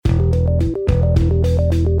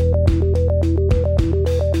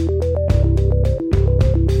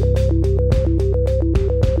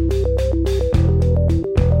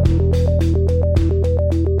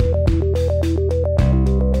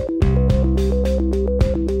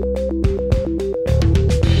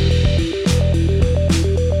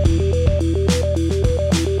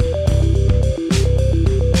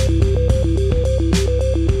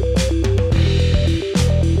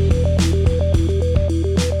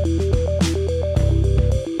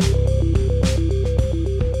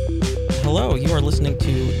are listening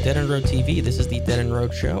to DeadEndRoad TV. This is the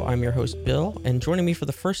DeadEndRoad Show. I'm your host, Bill, and joining me for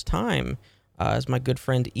the first time is my good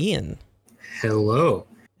friend, Ian. Hello.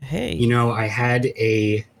 Hey. You know, I had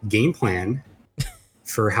a game plan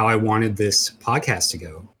for how I wanted this podcast to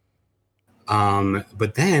go.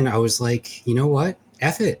 But then I was like, you know what?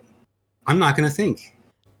 F it. I'm not going to think.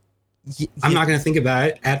 I'm not going to think about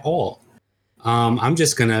it at all. I'm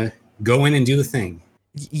just going to go in and do the thing.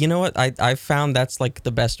 You know what? I found that's like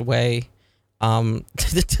the best way to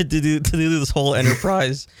do this whole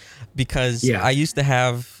enterprise because I used to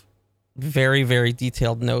have very, very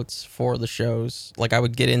detailed notes for the shows. Like I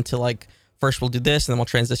would get into like, first we'll do this and then we'll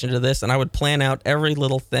transition to this, and I would plan out every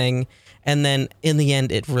little thing, and then in the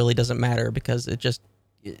end it really doesn't matter because it's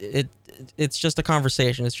just a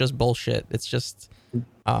conversation. It's just bullshit. It's just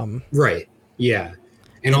right. Yeah.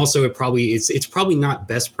 And also it's probably not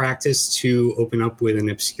best practice to open up with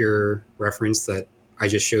an obscure reference that I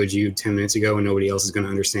just showed you 10 minutes ago and nobody else is going to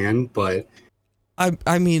understand, but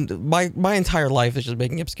I mean my entire life is just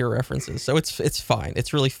making obscure references, so it's fine.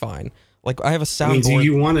 It's really fine. Like I have a soundboard. I mean,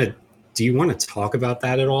 do you want to talk about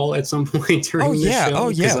that at all at some point during the show? Oh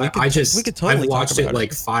yeah. We could totally I've watched talk about it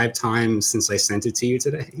like 5 times since I sent it to you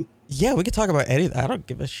today. Yeah, we could talk about anything. I don't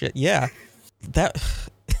give a shit. Yeah. That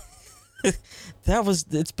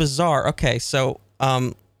it's bizarre. Okay, so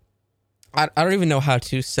I don't even know how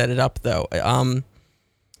to set it up though.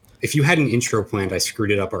 If you had an intro planned, I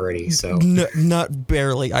screwed it up already. So not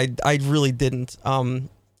barely. I really didn't.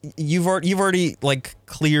 You've already like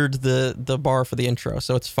cleared the bar for the intro,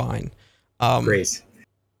 so it's fine. Great.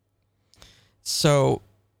 So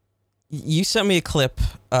you sent me a clip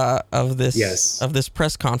of this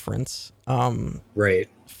press conference. Right.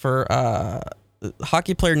 For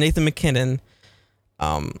hockey player Nathan MacKinnon,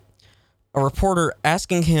 a reporter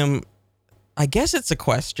asking him, I guess it's a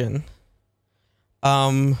question.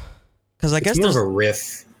 Because I guess more there's of a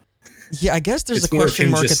riff. Yeah, I guess there's a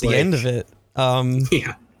question mark at the end of it.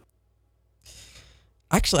 Yeah.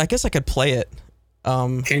 Actually, I guess I could play it.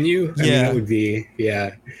 Can you? I mean, that would be,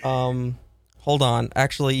 yeah. Hold on.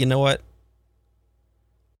 Actually, you know what?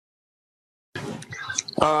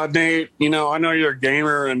 Nate, I know you're a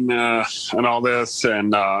gamer and all this,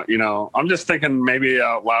 and I'm just thinking maybe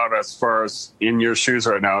out loud as far as in your shoes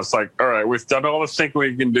right now. It's like, all right, we've done all the thinking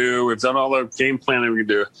we can do, we've done all the game planning we can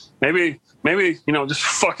do. Maybe just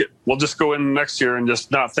fuck it. We'll just go in next year and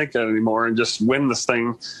just not think anymore and just win this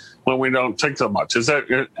thing when we don't think so much.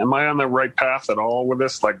 Am I on the right path at all with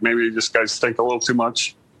this? Like maybe you just guys think a little too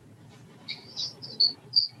much.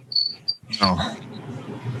 No.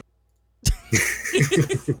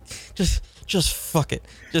 just fuck it.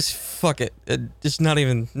 Just fuck it. Just not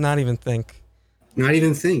even think. Not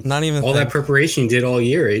even think. All that preparation you did all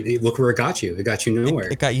year. Look where it got you. It got you nowhere.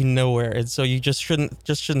 It got you nowhere. And so you just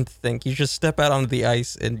shouldn't think. You just step out onto the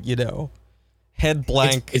ice and head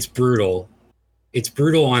blank. It's brutal. It's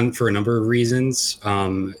brutal for a number of reasons.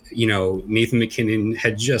 Nathan MacKinnon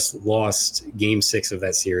had just lost Game 6 of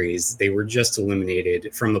that series. They were just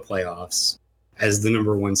eliminated from the playoffs as the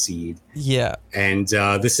number 1 seed. Yeah. And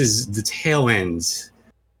this is the tail end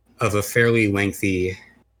of a fairly lengthy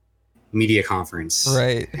media conference.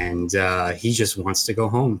 Right. And he just wants to go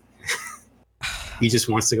home. He just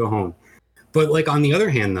wants to go home. But like on the other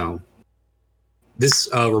hand, though, this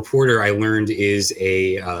reporter I learned is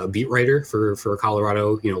a beat writer for a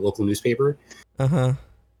Colorado, local newspaper. Uh-huh.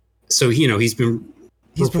 So, he's been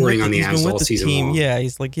reporting on the Avs all season long. Yeah,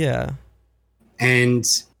 he's like, yeah. And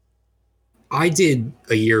I did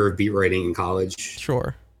a year of beat writing in college.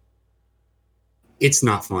 Sure. It's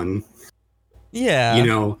not fun.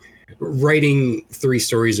 Yeah. Writing 3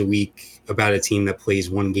 stories a week about a team that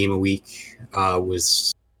plays 1 game a week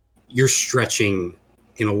you're stretching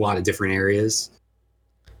in a lot of different areas.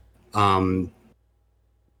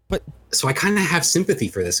 But so I kind of have sympathy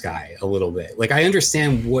for this guy a little bit. Like I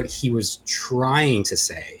understand what he was trying to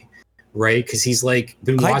say, right? Because he's like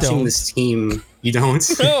been watching this team. You don't?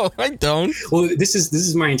 No, I don't. Well, this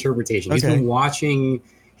is my interpretation. Okay. He's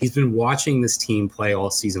been watching this team play all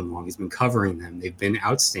season long. He's been covering them. They've been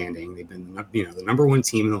outstanding. They've been the number 1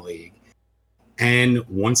 team in the league. And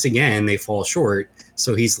once again, they fall short.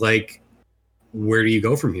 So he's like, where do you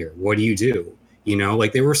go from here? What do you do?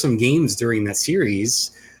 Like there were some games during that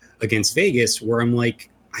series against Vegas where I'm like,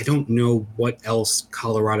 I don't know what else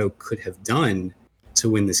Colorado could have done to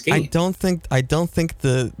win this game. I don't think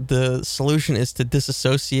the solution is to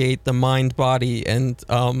disassociate the mind body and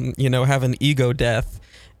have an ego death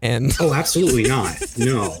and Oh, absolutely not.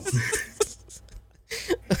 No.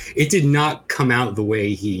 It did not come out the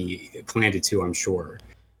way he planned it to, I'm sure.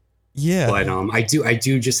 Yeah. But I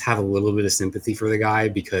do just have a little bit of sympathy for the guy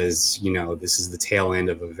because, you know, this is the tail end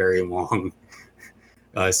of a very long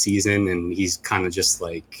season, and he's kind of just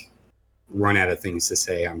like run out of things to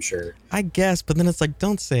say, I'm sure. I guess, but then it's like,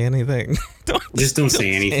 don't say anything. don't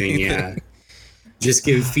say anything. Yeah. Just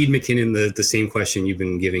feed McKinnon the same question you've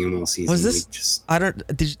been giving him all season. Was this? I don't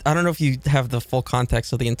know if you have the full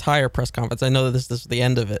context of the entire press conference. I know that this is the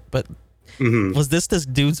end of it, but was this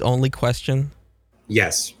dude's only question?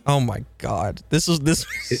 Yes. Oh my God! This is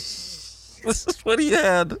what he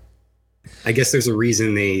had. I guess there's a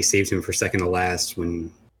reason they saved him for second to last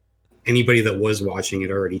when anybody that was watching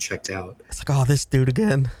it already checked out. It's like, oh, this dude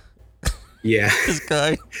again. Yeah. This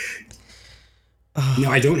guy.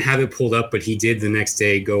 No, I don't have it pulled up, but he did the next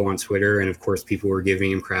day go on Twitter, and of course people were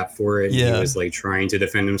giving him crap for it. Yeah. He was like trying to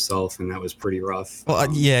defend himself, and that was pretty rough.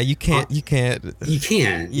 Well, yeah, you can't. You can't.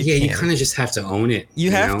 You kind of just have to own it.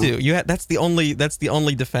 You have to. That's the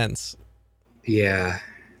only defense. Yeah.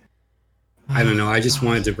 I don't know. I just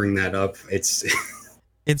wanted to bring that up. It's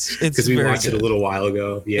because we watched it a little while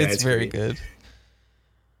ago. Yeah, it's very good.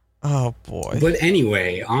 Oh boy. But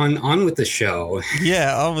anyway, on with the show.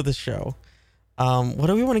 Yeah, on with the show. What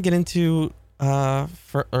do we want to get into I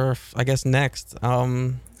guess next? I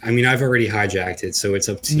mean, I've already hijacked it, so it's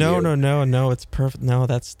up to you. No, it's perfect. No,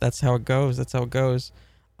 that's how it goes.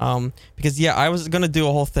 Because yeah, I was gonna do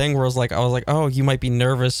a whole thing where I was like, oh, you might be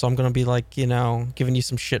nervous, so I'm gonna be like, you know, giving you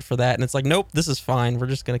some shit for that, and it's like, nope, this is fine. We're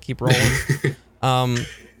just gonna keep rolling.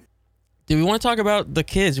 Do we want to talk about the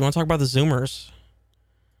kids? You want to talk about the Zoomers?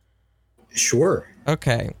 Sure.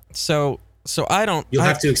 Okay, so I don't. You'll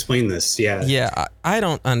have to explain this. Yeah. Yeah, I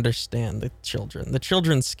don't understand the children. The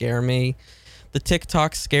children scare me. The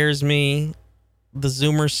TikTok scares me. The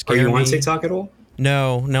Zoomers scare me. Are you on TikTok at all?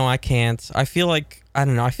 No, I can't. I feel like, I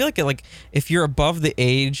don't know. I feel like if you're above the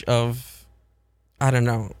age of, I don't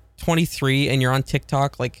know, 23 and you're on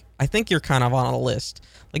TikTok, like I think you're kind of on a list.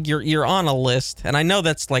 Like you're on a list, and I know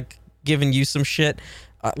that's like giving you some shit.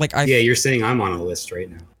 Yeah, you're saying I'm on a list right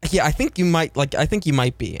now. Yeah, I think you might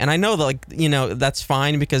be. And I know that, like, you know, that's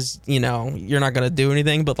fine because, you know, you're not going to do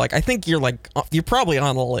anything, but like I think you're probably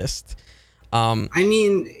on a list. I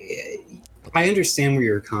mean, I understand where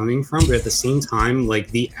you're coming from, but at the same time,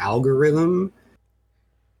 like the algorithm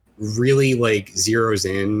really like zeroes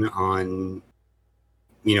in on,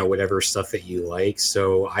 you know, whatever stuff that you like.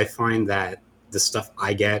 So I find that the stuff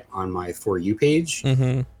I get on my For You page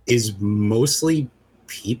is mostly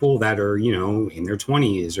people that are, you know, in their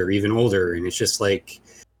 20s or even older, and it's just like,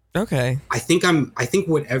 okay, I think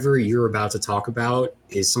whatever you're about to talk about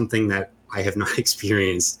is something that I have not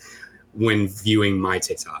experienced when viewing my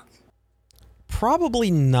TikTok.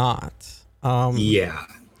 Probably not. Yeah.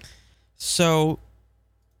 So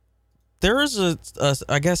there is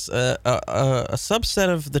I guess a subset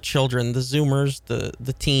of the children, the Zoomers,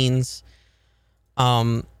 the teens,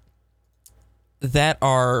 that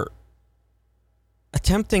are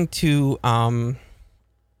attempting to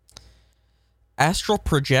astral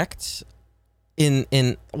project in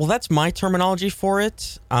well, that's my terminology for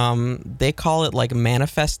it. They call it like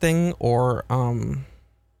manifesting, or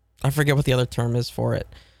I forget what the other term is for it,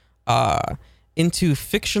 into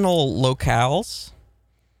fictional locales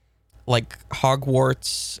like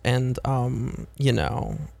Hogwarts and you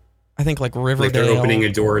know, I think like Riverdale. Like they're opening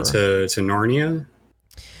a door to Narnia.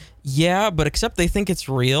 Yeah, but except they think it's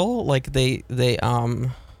real. Like they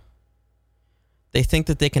think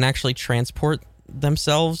that they can actually transport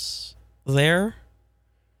themselves there.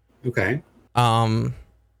 Okay. And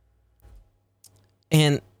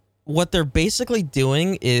what they're basically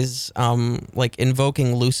doing is like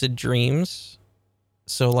invoking lucid dreams.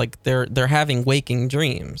 So like they're having waking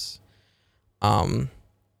dreams. And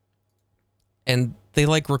they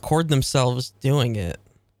like record themselves doing it.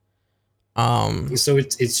 So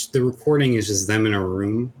it's the recording is just them in a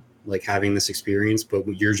room, like having this experience, but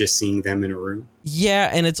you're just seeing them in a room. Yeah,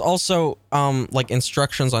 and it's also like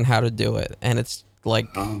instructions on how to do it, and it's like,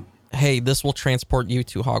 hey, this will transport you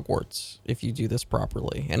to Hogwarts if you do this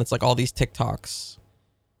properly, and it's like all these TikToks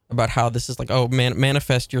about how this is like, oh man,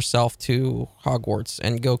 manifest yourself to Hogwarts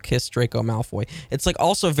and go kiss Draco Malfoy. It's like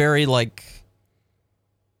also very like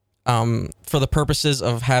for the purposes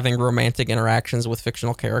of having romantic interactions with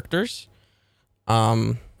fictional characters.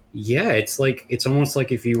 Yeah, it's almost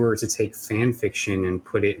like if you were to take fan fiction and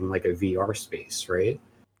put it in like a VR space, right?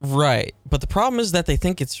 Right. But the problem is that they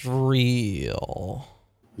think it's real.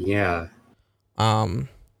 Yeah. And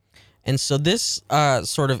so this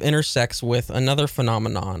sort of intersects with another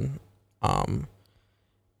phenomenon.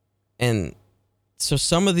 And so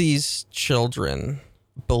some of these children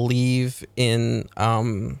believe in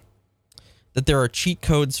that there are cheat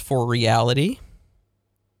codes for reality.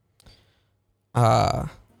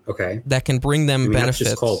 Okay. That can bring them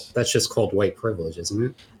benefits. That's just called white privilege,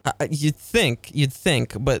 isn't it? You'd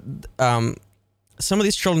think, but some of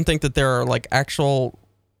these children think that there are like actual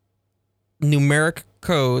numeric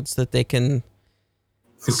codes that they can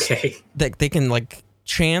that they can like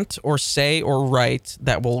chant or say or write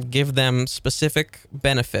that will give them specific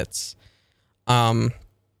benefits.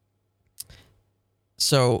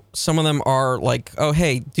 So some of them are like, oh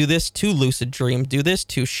hey, do this to lucid dream, do this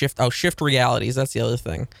to shift realities, that's the other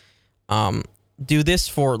thing. Do this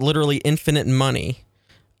for literally infinite money.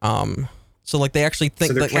 So like they actually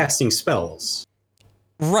think so they're that, casting spells.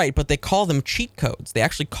 Right, but they call them cheat codes. They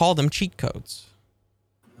actually call them cheat codes.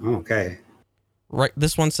 Okay. Right.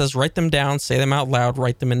 This one says, write them down, say them out loud,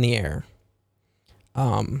 write them in the air.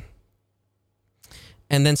 And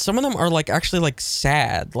then some of them are like actually like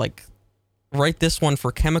sad, like write this one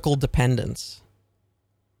for chemical dependence.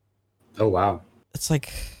 Oh, wow. It's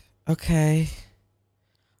like, okay.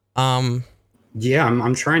 Yeah,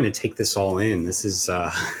 I'm trying to take this all in. This is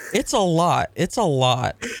It's a lot. It's a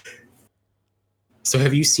lot. So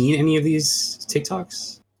have you seen any of these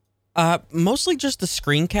TikToks? Mostly just the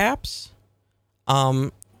screen caps.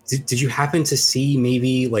 Did you happen to see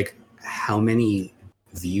maybe like how many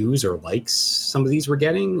views or likes some of these were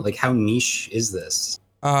getting? Like how niche is this?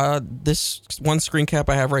 This one screen cap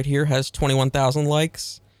I have right here has 21,000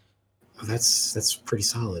 likes. Oh, that's pretty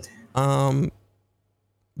solid.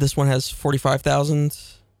 This one has 45,000.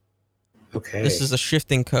 Okay. This is a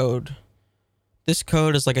shifting code. This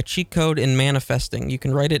code is like a cheat code in manifesting. You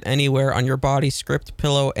can write it anywhere on your body, script,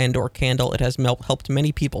 pillow, and or candle. It has helped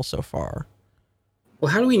many people so far.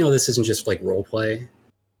 Well, how do we know this isn't just like role play?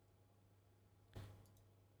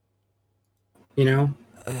 You know?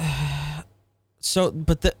 How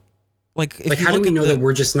do we know that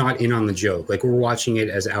we're just not in on the joke? Like we're watching it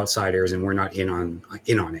as outsiders and we're not in on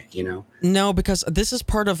it, you know? No, because this is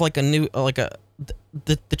part of like a new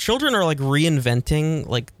the children are like reinventing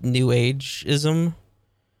like new ageism.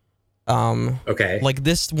 Okay. Like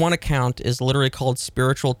this one account is literally called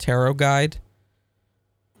Spiritual Tarot Guide.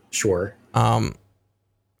 Sure.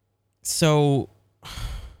 So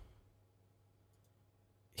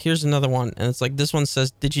here's another one, and it's like this one says,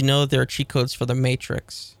 "Did you know that there are cheat codes for the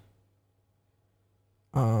Matrix?"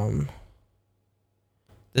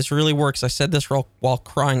 This really works. I said this while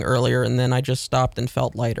crying earlier, and then I just stopped and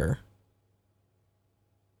felt lighter.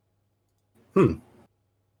 I'm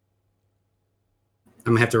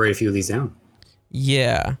gonna have to write a few of these down.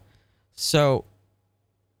 Yeah. So,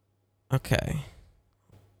 okay.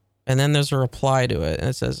 And then there's a reply to it, and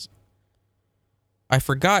it says, I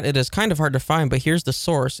forgot, it is kind of hard to find, but here's the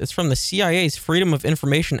source. It's from the CIA's Freedom of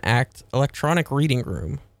Information Act electronic reading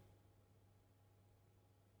room.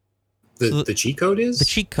 The cheat code is? The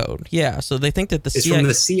cheat code, yeah. So they think that it's from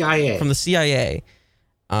the CIA. From the CIA.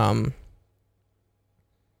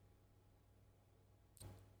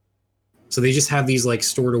 So they just have these like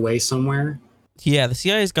stored away somewhere? Yeah, the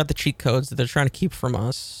CIA's got the cheat codes that they're trying to keep from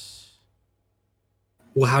us.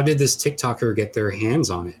 Well, how did this TikToker get their hands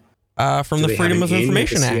on it? From the Freedom of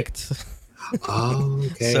Information Act. Oh,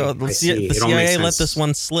 okay. So the CIA let this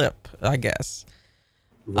one slip, I guess.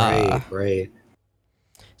 Right.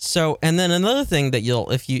 So, and then another thing that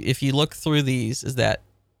if you look through these is that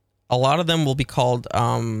a lot of them will be called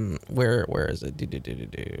where is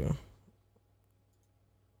it?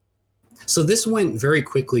 So this went very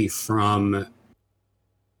quickly from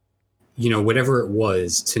whatever it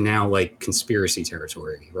was to now like conspiracy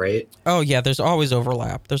territory, right? Oh yeah, there's always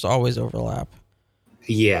overlap.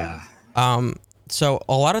 Yeah. So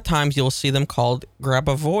a lot of times you'll see them called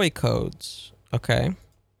grab-a-voy codes. Okay.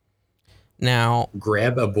 Now,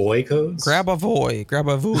 grab-a-voy codes? Grab-a-voy. Okay,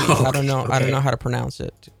 I don't know how to pronounce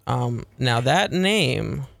it. Now that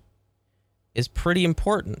name is pretty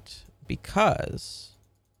important because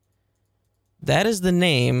that is the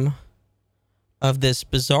name of this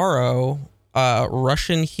bizarro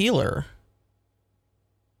Russian healer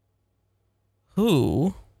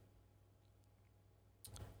who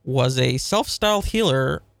was a self-styled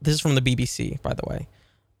healer. This is from the BBC, by the way.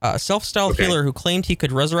 A self-styled healer who claimed he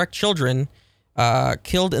could resurrect children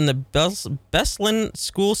killed in the Beslin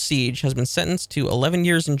school siege has been sentenced to 11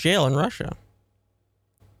 years in jail in Russia.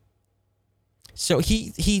 So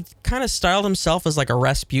he kind of styled himself as like a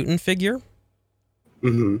Rasputin figure.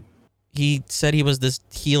 Mm-hmm. He said he was this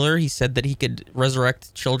healer. He said that he could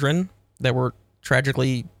resurrect children that were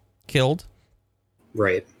tragically killed.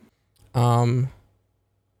 Right. And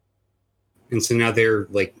so now they're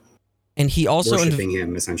like, and he also worshiping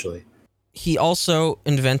him essentially. He also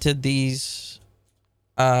invented these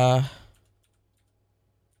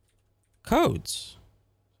codes,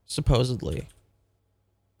 supposedly.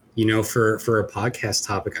 You know, for a podcast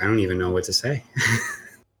topic, I don't even know what to say.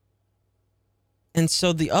 And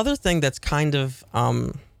so the other thing that's kind of,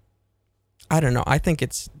 I don't know, I think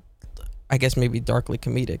it's, I guess maybe darkly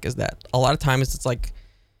comedic, is that a lot of times it's like,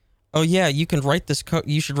 oh yeah, you can write this code,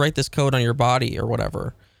 you should write this code on your body or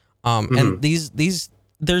whatever. And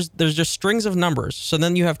there's just strings of numbers. So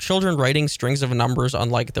then you have children writing strings of numbers on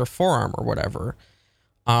like their forearm or whatever.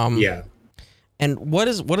 Yeah. And what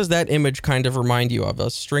does that image kind of remind you of? A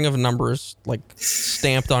string of numbers like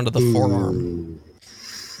stamped onto the forearm.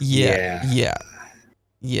 Yeah.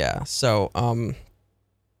 So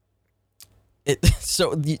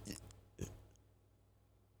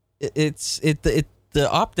the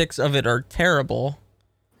optics of it are terrible.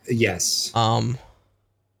 Yes.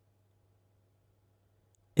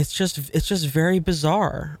 It's just very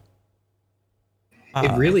bizarre.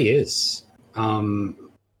 It really is.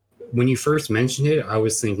 When you first mentioned it, I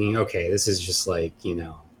was thinking, okay, this is just like, you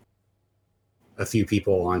know, a few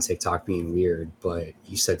people on TikTok being weird, but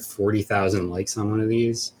you said 40,000 likes on one of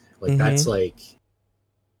these. Like, that's like,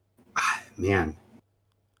 man.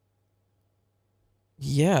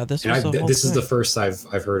 Yeah, this is the first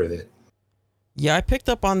I've heard of it. Yeah, I picked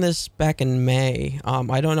up on this back in May.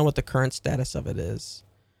 I don't know what the current status of it is.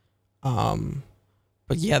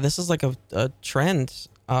 But yeah, this is like a trend.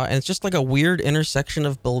 And it's just like a weird intersection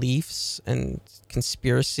of beliefs and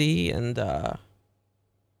conspiracy and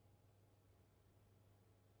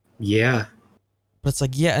yeah. But it's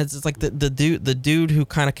like, yeah, it's like the dude who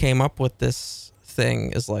kind of came up with this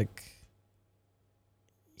thing is like,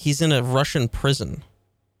 he's in a Russian prison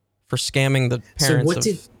for scamming the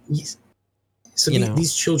parents.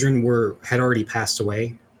 These children had already passed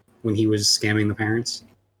away when he was scamming the parents?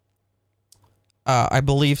 I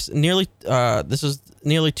believe nearly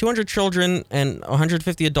 200 children and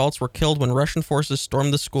 150 adults were killed when Russian forces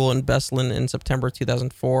stormed the school in Beslan in September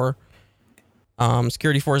 2004.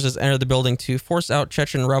 Security forces entered the building to force out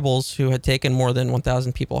Chechen rebels who had taken more than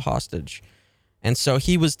 1,000 people hostage. And so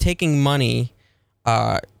he was taking money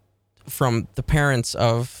from the parents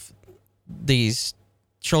of these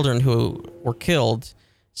children who were killed,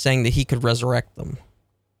 saying that he could resurrect them.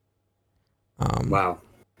 Wow.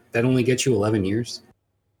 That only gets you 11 years?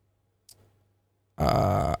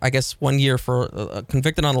 I guess 1 year for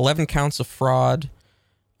convicted on 11 counts of fraud.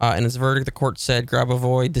 In his verdict, the court said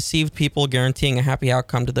Grabovoi deceived people, guaranteeing a happy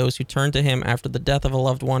outcome to those who turned to him after the death of a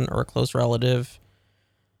loved one or a close relative.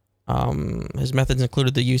 His methods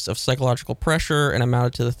included the use of psychological pressure and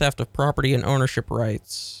amounted to the theft of property and ownership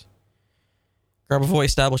rights. Grabovoi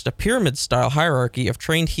established a pyramid-style hierarchy of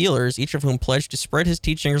trained healers, each of whom pledged to spread his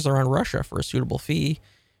teachings around Russia for a suitable fee,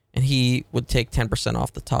 and he would take 10%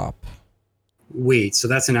 off the top. Wait, so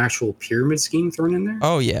that's an actual pyramid scheme thrown in there?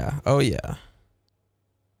 Oh, yeah.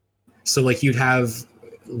 So, like, you'd have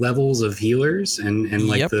levels of healers and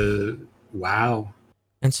like wow.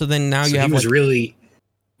 And so then now you have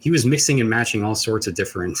he was mixing and matching all sorts of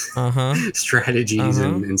different strategies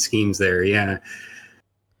and schemes there. Yeah.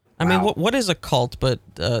 I mean, what is a cult but,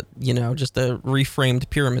 just a reframed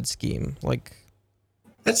pyramid scheme? Like,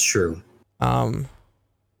 that's true. So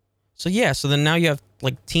then now you have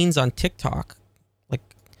like teens on TikTok,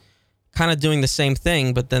 like kind of doing the same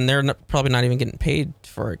thing, but then they're probably not even getting paid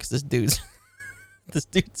for it because this dude's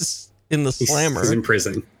in the slammer. He's in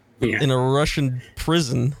prison. Yeah. In a Russian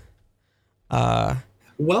prison.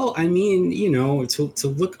 Well, I mean, to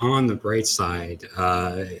look on the bright side,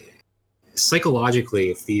 psychologically,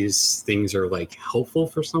 if these things are like helpful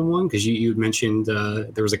for someone, because you mentioned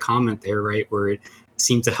there was a comment there, right, where it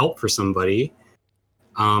seemed to help for somebody.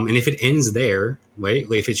 And if it ends there, right,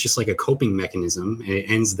 like if it's just like a coping mechanism and it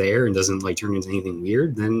ends there and doesn't like turn into anything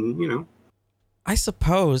weird, then, I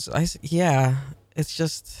suppose. It's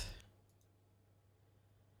just,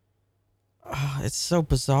 it's so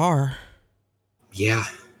bizarre. Yeah.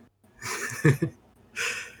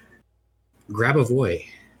 Grabovoi.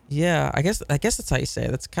 Yeah, I guess that's how you say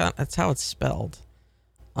it. That's how it's spelled.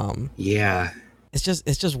 Yeah. It's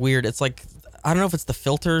just weird. It's like, I don't know if it's the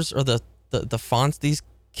filters or the fonts these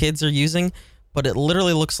kids are using, but it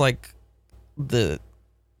literally looks like the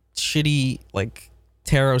shitty like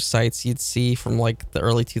tarot sites you'd see from like the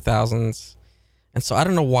early 2000s. And so I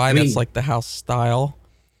don't know why that's like the house style.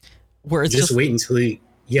 Where it's just wait until he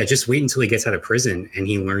gets out of prison and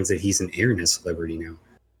he learns that he's an internet celebrity now.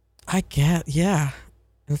 I get, yeah.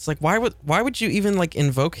 And it's like, why would you even like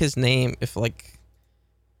invoke his name if like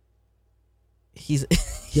he's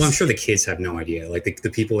well, I'm sure the kids have no idea. Like the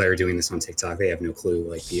people that are doing this on TikTok, they have no clue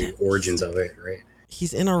like the origins of it, right?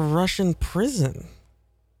 He's in a Russian prison.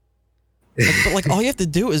 But like all you have to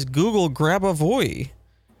do is Google Grabavoy.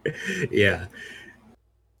 Yeah.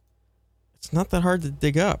 It's not that hard to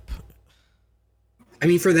dig up. I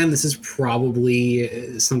mean, for them, this is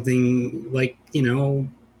probably something like,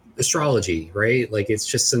 astrology, right? Like, it's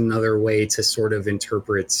just another way to sort of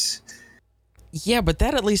interpret. Yeah, but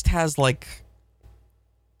that at least has like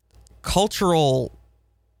a cultural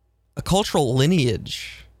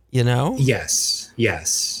lineage, Yes.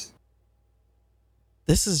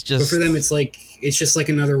 This is just. But for them, it's just like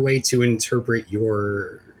another way to interpret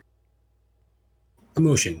your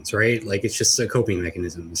emotions, right? Like, it's just a coping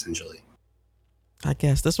mechanism, essentially. I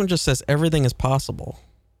guess this one just says everything is possible.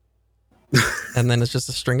 And then it's just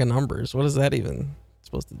a string of numbers. What is that even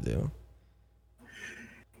supposed to do?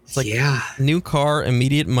 It's like new car,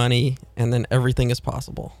 immediate money, and then everything is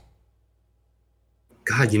possible.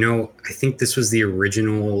 God, I think this was the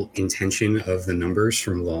original intention of the numbers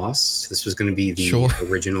from Lost. This was going to be the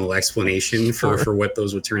original explanation for what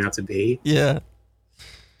those would turn out to be. Yeah.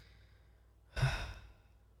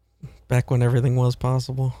 Back when everything was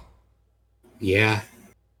possible. Yeah.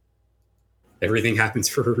 Everything happens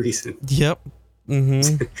for a reason. Yep.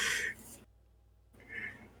 Mm-hmm.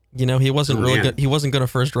 He wasn't good. He wasn't going to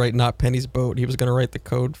first write Not Penny's Boat. He was going to write the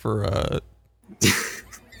code for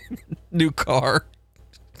new car.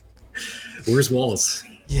 Where's Wallace?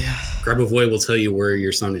 Yeah. Grabavoy will tell you where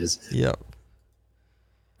your son is. Yep.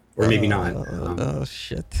 Or maybe not. Oh,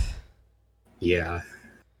 shit. Yeah.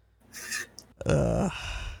 See,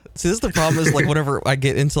 this is the problem is like whenever I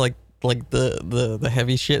get into like the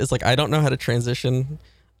heavy shit, it's like I don't know how to transition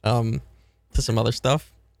to some other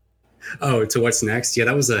stuff. Oh, to what's next? Yeah,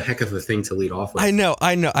 that was a heck of a thing to lead off with. I know.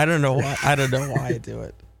 I don't know why. I don't know why I do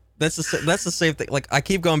it. That's the same thing. Like I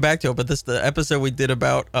keep going back to it, but the episode we did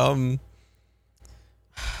about Army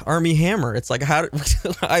Hammer. It's like how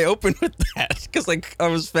I opened with that because like I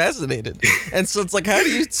was fascinated, and so it's like how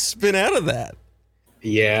do you spin out of that?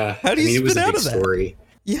 Yeah, how do you spin out of that? Story.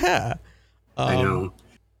 Yeah, I know.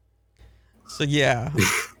 So yeah,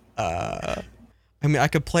 I mean, I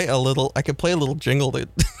could play a little jingle to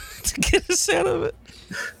get us out of it.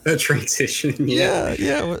 A transition.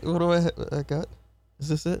 Yeah. What do I got? Is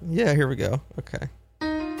this it? Yeah, here we go. Okay.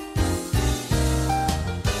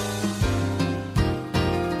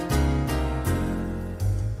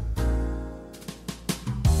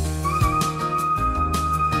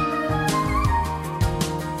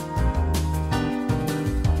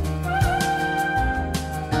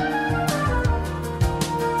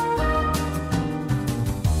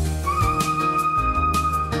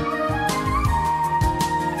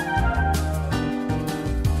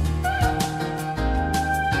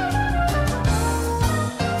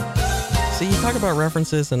 About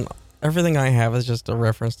references, and everything I have is just a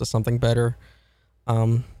reference to something better.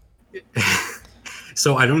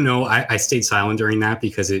 So I don't know. I stayed silent during that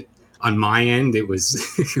because on my end it was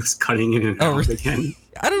it was cutting in and out again.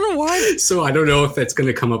 I don't know why. So I don't know if that's going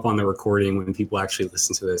to come up on the recording when people actually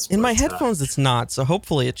listen to this. In my headphones, it's not. So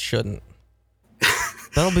hopefully it shouldn't.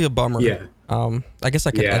 That'll be a bummer. Yeah. I guess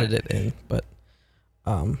I could edit it in, but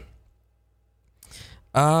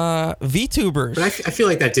VTubers. But I feel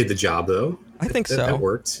like that did the job though. I think so. That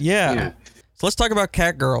worked. Yeah. So let's talk about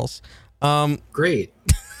cat girls. Great.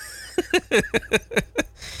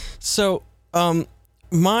 So, you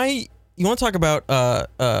want to talk about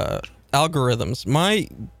algorithms? My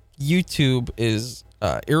YouTube is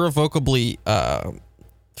irrevocably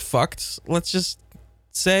fucked. Let's just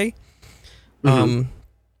say,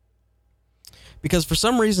 because for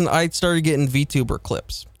some reason I started getting VTuber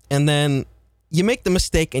clips, and then you make the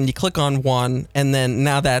mistake and you click on one, and then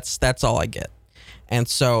now that's all I get. And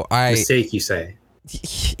so mistake, you say?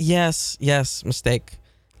 Yes, mistake.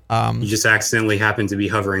 You just accidentally happened to be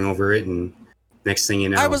hovering over it, and next thing you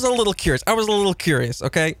know, I was a little curious. Okay, I was a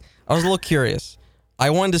little curious. I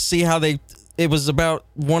wanted to see how it was about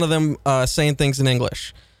one of them saying things in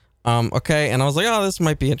English. Okay, and I was like, oh, this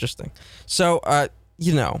might be interesting. So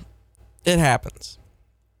it happens.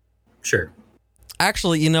 Sure.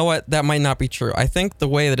 Actually, you know what? That might not be true. I think the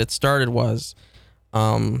way that it started was,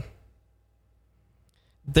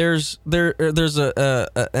 there's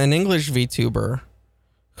an English VTuber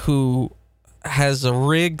who has a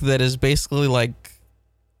rig that is basically like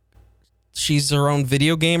she's her own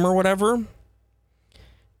video game or whatever,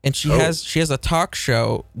 and she has a talk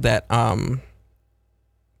show that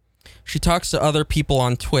she talks to other people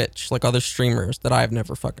on Twitch, like other streamers that I've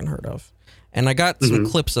never fucking heard of, and I got some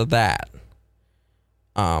clips of that.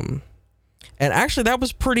 And actually that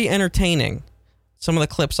was pretty entertaining, some of the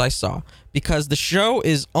clips I saw, because the show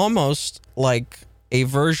is almost like a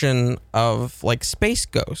version of like Space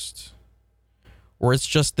Ghost, where it's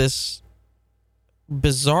just this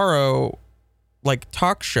bizarro like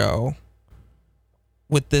talk show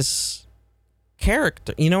with this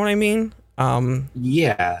character. You know what I mean?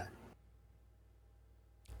 Yeah.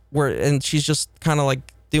 And she's just kind of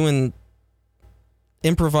like doing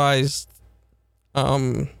improvised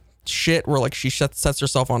shit where like she sets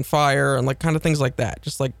herself on fire and like kind of things like that,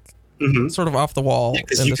 just like sort of off the wall. Yeah,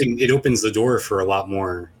 because it opens the door for a lot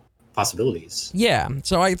more possibilities. Yeah,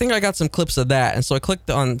 so I think I got some clips of that, and so I clicked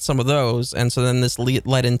on some of those, and so then this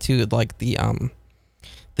led into like the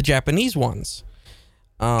Japanese ones.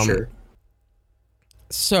 Sure.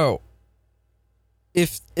 So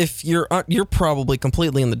if you're probably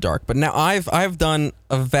completely in the dark, but now I've done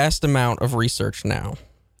a vast amount of research now.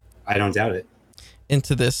 I don't doubt it.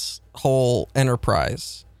 Into this whole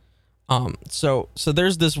enterprise. So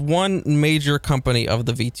there's this one major company of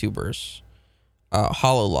the VTubers,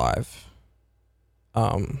 HoloLive.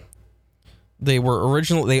 They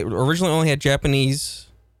originally only had Japanese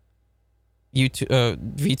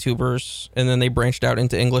VTubers, and then they branched out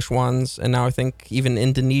into English ones, and now I think even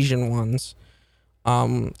Indonesian ones.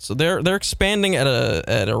 So they're expanding at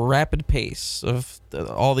a rapid pace of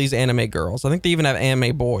all these anime girls. I think they even have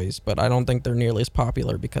anime boys, but I don't think they're nearly as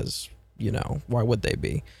popular because, you know, why would they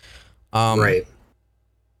be? Right.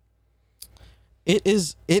 It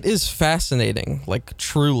is fascinating, like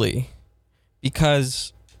truly,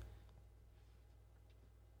 because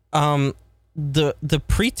the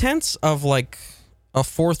pretense of like a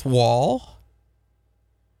fourth wall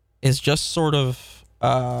is just sort of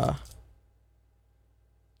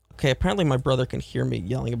okay, apparently my brother can hear me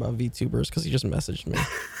yelling about VTubers because he just messaged me,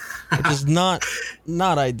 which is not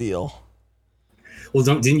ideal. Well,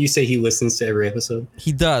 didn't you say he listens to every episode?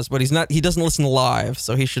 He does, but he doesn't listen live,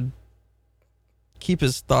 so he should keep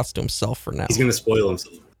his thoughts to himself for now. He's going to spoil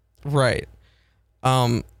himself. Right.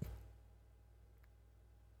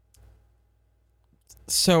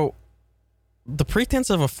 So the pretense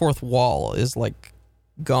of a fourth wall is like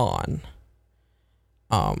gone.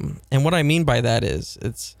 And what I mean by that is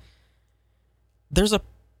there's a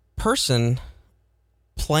person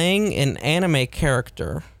playing an anime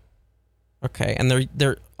character. Okay, and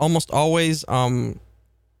they're almost always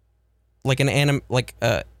like an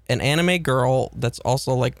anime girl that's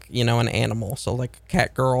also like, you know, an animal. So like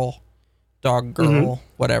cat girl, dog girl,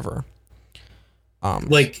 whatever.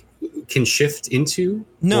 Like can shift into?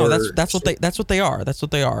 No, that's what they are. That's what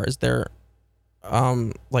they are. Is they're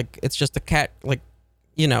like it's just a cat, like,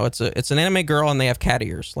 you know, it's an anime girl and they have cat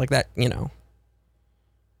ears like that, you know.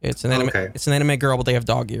 It's an anime girl but they have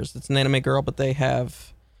dog ears. It's an anime girl but they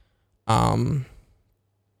have bunny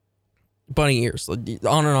ears, on and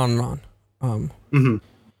on and on.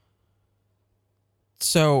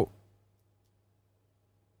 So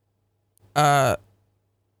they're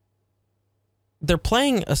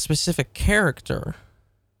playing a specific character,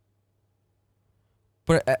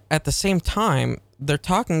 but at the same time they're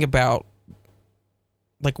talking about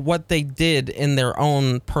like what they did in their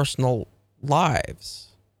own personal lives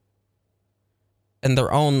and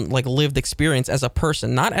their own like lived experience as a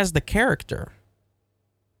person, not as the character.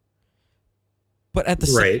 But at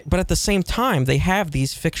the same time, they have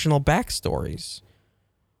these fictional backstories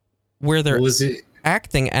where they're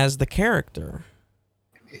acting as the character.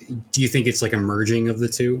 Do you think it's like a merging of the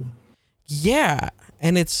two? Yeah,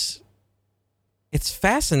 and it's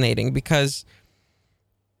fascinating because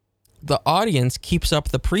the audience keeps up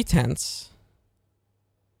the pretense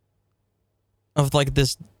of like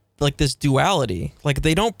this duality. Like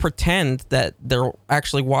they don't pretend that they're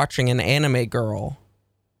actually watching an anime girl.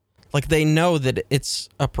 Like they know that it's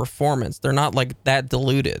a performance. They're not like that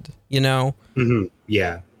deluded, you know? Mm-hmm.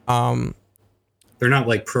 Yeah. They're not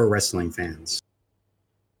like pro wrestling fans.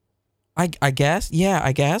 I guess. Yeah,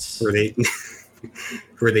 I guess.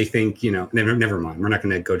 Where they think, you know, never mind. We're not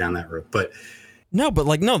going to go down that road. But no,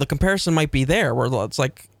 the comparison might be there where it's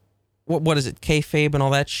like, what is it, kayfabe and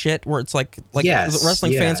all that shit, where it's like yes,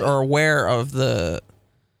 wrestling fans are aware of the,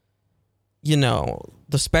 you know,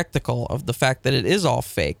 the spectacle of the fact that it is all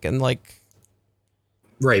fake and like.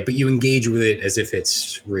 Right, but you engage with it as if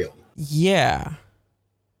it's real. Yeah.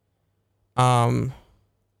 I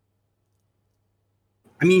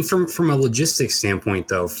mean, from a logistics standpoint,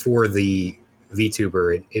 though, for the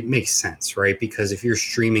VTuber, it makes sense, right? Because if you're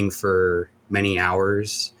streaming for many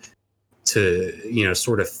hours to, you know,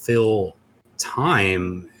 sort of fill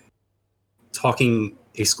time talking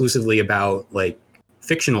exclusively about like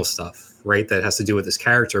fictional stuff, right, that has to do with this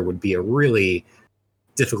character would be a really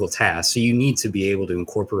difficult task. So you need to be able to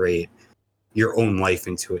incorporate your own life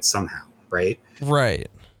into it somehow, right? Right.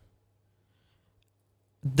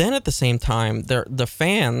 Then at the same time, the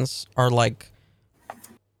fans are like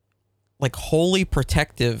like wholly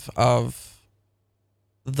protective of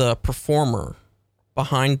the performer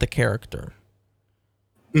behind the character.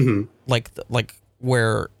 Mm-hmm. Like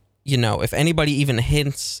where, you know, if anybody even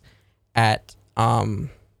hints at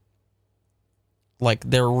like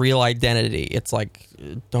their real identity, it's like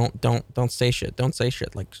don't say shit. Don't say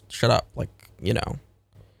shit. Like shut up. Like, you know.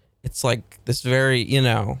 It's like this very, you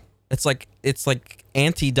know, it's like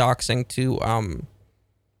anti-doxing to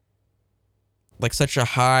like such a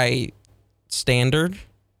high standard.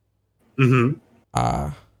 Mm-hmm.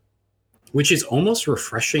 Which is almost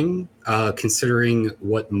refreshing, considering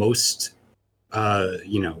what most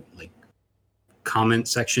you know, like comment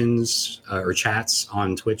sections or chats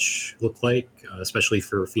on Twitch look like, especially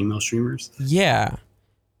for female streamers. Yeah.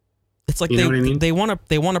 It's like you know what I mean? they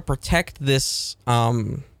want to protect this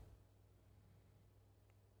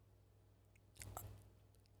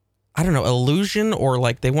I don't know, illusion, or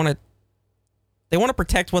like they want to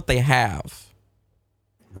protect what they have.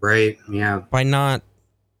 Right. Yeah. By not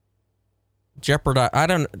jeopardize. I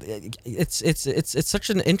don't. It's such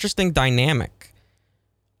an interesting dynamic.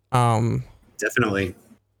 Definitely.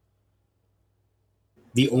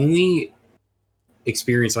 The only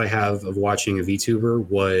experience I have of watching a VTuber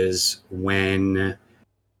was when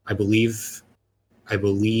I believe,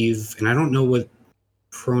 and I don't know what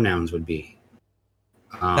pronouns would be.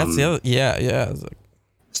 That's the other. Yeah.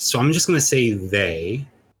 So I'm just gonna say they.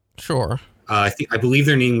 Sure. I believe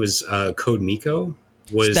their name was Code Miko.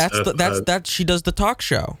 That's she does the talk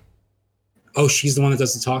show. Oh, she's the one that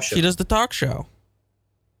does the talk show. She does the talk show.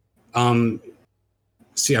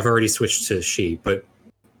 See, I've already switched to she, but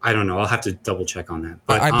I don't know. I'll have to double check on that.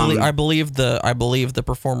 But I believe the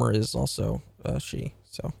performer is also she.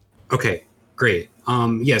 So okay, great.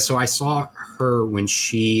 Yeah. So I saw her when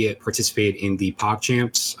she participated in the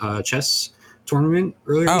PogChamps chess tournament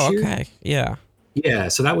earlier this year. Oh, okay. Yeah. Yeah.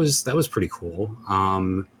 So that was pretty cool.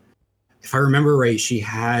 If I remember right, she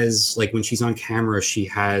has, like, when she's on camera, she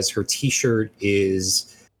has her T-shirt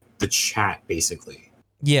is the chat basically.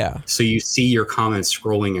 Yeah. So you see your comments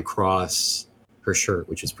scrolling across her shirt,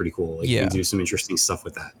 which is pretty cool. Like, you can do some interesting stuff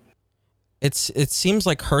with that. It seems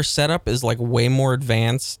like her setup is like way more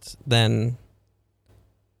advanced than,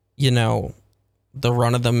 you know, the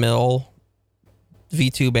run of the mill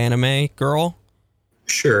VTube anime girl.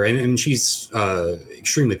 Sure, and she's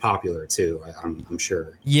extremely popular too. I'm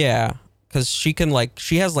sure. Yeah, because she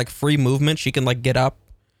has like free movement. She can like get up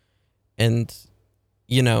and,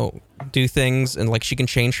 you know, do things, and like she can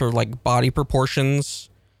change her like body proportions.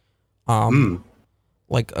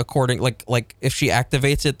 Like according like if she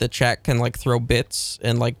activates it, the chat can like throw bits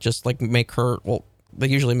and like just like make her, well, they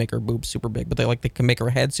usually make her boobs super big, but they can make her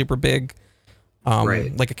head super big.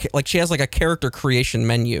 Right. Like she has like a character creation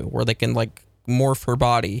menu where they can like morph her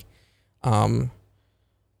body. So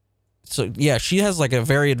yeah, she has like a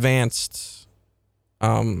very advanced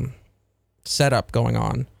setup going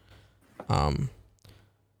on.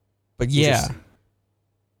 But yeah,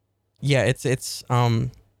 it's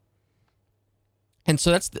and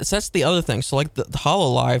so that's the other thing. So like the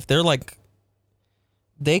HoloLive, they're like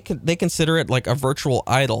they consider it like a virtual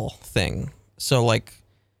idol thing. So like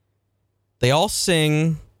they all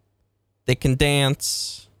sing, they can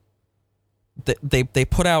dance, they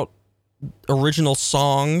put out original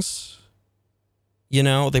songs, you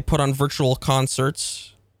know, they put on virtual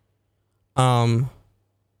concerts. A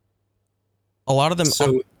lot of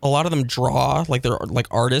them draw, like they're like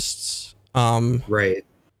artists. Right.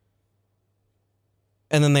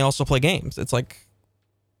 And then they also play games. It's like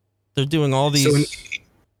they're doing all these. So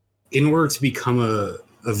in order to become a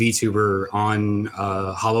VTuber on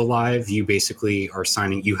HoloLive, you basically are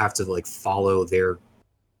signing. You have to like follow their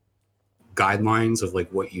guidelines of like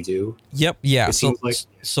what you do. Yep. Yeah.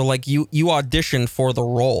 So like you audition for the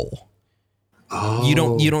role. Oh.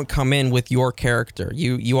 You don't come in with your character.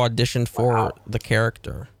 You audition for the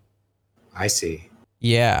character. I see.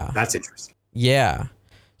 Yeah. That's interesting. Yeah.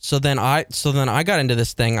 So then I got into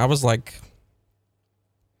this thing. I was like,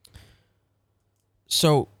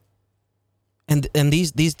 so, and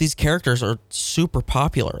these characters are super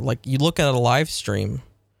popular. Like you look at a live stream,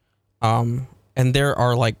 and there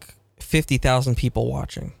are like 50,000 people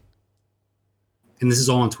watching. And this is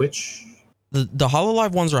all on Twitch? The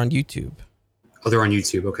HoloLive ones are on YouTube. Oh, they're on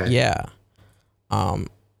YouTube. Okay. Yeah.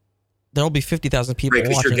 There'll be 50,000 people. Right,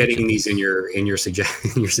 because you're getting these in your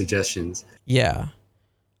suggestions. Yeah.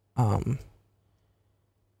 And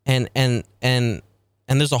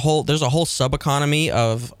there's a whole sub economy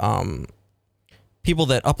of people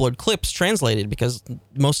that upload clips translated, because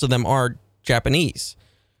most of them are Japanese.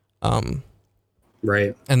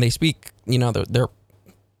 Right. And they speak, you know, they're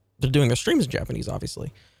doing their streams in Japanese,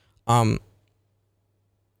 obviously.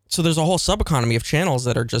 So there's a whole sub-economy of channels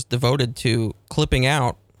that are just devoted to clipping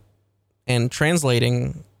out and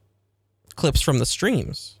translating clips from the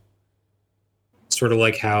streams. Sort of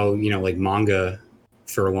like how, like manga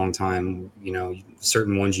for a long time,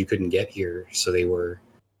 certain ones you couldn't get here. So they were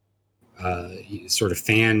sort of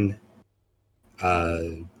fan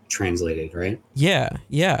translated, right? Yeah.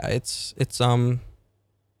 It's a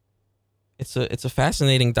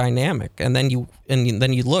fascinating dynamic. And then you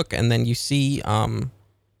look and then you see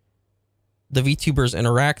the VTubers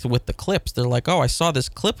interact with the clips. They're like, oh, I saw this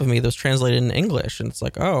clip of me that was translated in English. And it's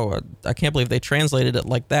like, oh, I can't believe they translated it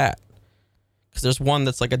like that. Because there's one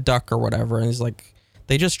that's like a duck or whatever. And he's like,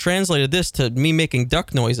 they just translated this to me making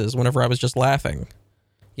duck noises whenever I was just laughing.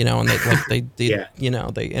 And they yeah.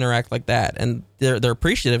 They interact like that. And they're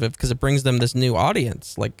appreciative of it because it brings them this new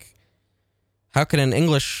audience. Like, how can an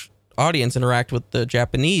English audience interact with the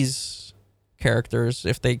Japanese characters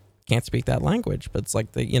if they can't speak that language? But it's like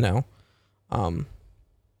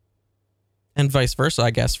and vice versa,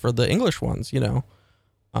 I guess, for the English ones, Yeah,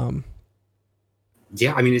 I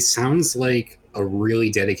mean, it sounds like a really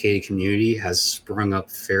dedicated community has sprung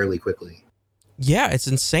up fairly quickly. Yeah, it's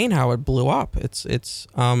insane how it blew up. But it's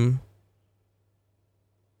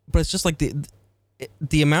just like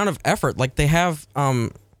the amount of effort. Like they have, they're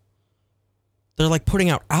like putting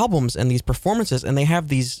out albums and these performances, and they have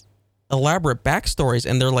these elaborate backstories,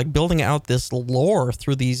 and they're like building out this lore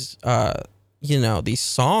through these these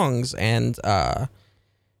songs, and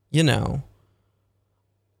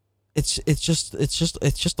it's just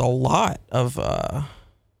a lot of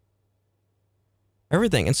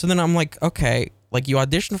everything. And so then I'm like, okay, like you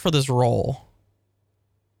audition for this role,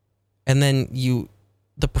 and then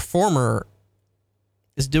the performer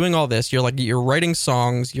is doing all this. You're writing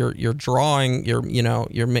songs, you're drawing,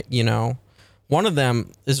 one of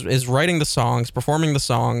them is writing the songs, performing the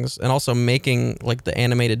songs, and also making like the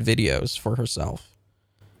animated videos for herself.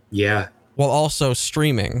 Yeah. While also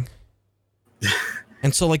streaming.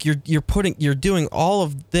 And so like you're doing all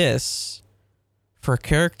of this for a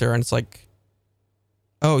character, and it's like,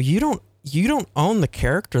 oh, you don't own the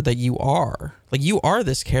character that you are. Like, you are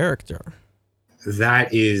this character.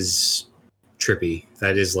 That is trippy.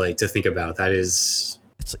 That is like to think about. That is.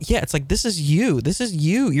 It's like, this is you.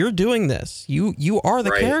 You're doing this. You are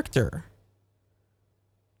the character.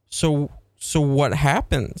 So what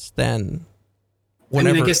happens then?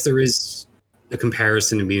 I guess there is a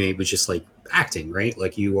comparison to be made with just like acting, right?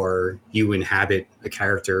 Like you inhabit a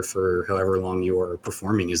character for however long you are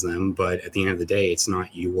performing as them, but at the end of the day, it's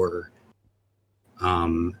not your.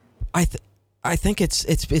 I think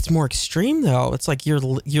it's more extreme though. It's like you're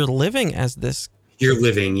living as this. You're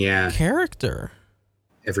living, yeah. Character.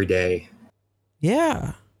 Every day.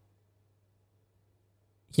 Yeah.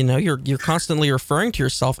 You're constantly referring to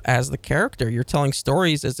yourself as the character. You're telling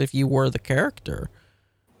stories as if you were the character.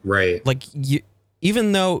 Right. Like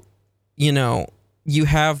even though, you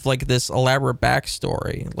have like this elaborate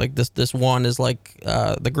backstory, like this one is like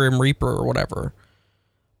the Grim Reaper or whatever,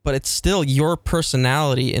 but it's still your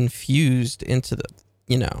personality infused into the,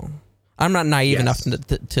 I'm not naive enough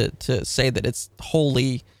to say that it's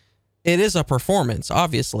wholly. It is a performance,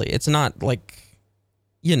 obviously. It's not like,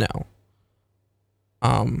 to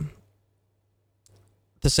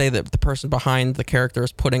say that the person behind the character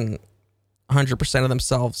is putting 100% of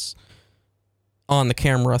themselves on the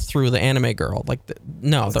camera through the anime girl. Like,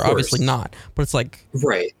 no, they're obviously not. But it's like,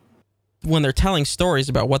 right, when they're telling stories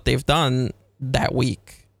about what they've done that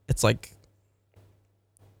week, it's like,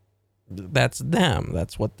 that's them.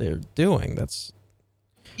 That's what they're doing.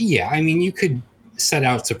 Yeah, I mean, you could set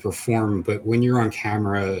out to perform, but when you're on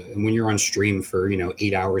camera and when you're on stream for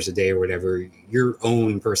 8 hours a day or whatever, your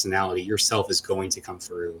own personality, yourself is going to come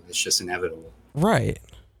through. It's just inevitable, right?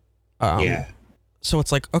 Yeah. So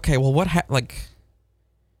it's like, okay, well, what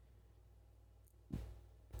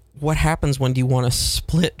happens when you want to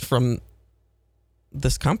split from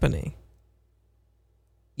this company?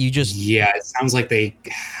 It sounds like they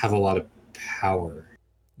have a lot of power.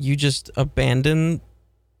 You just abandon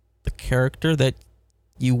the character that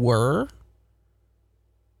you were,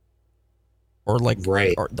 or like,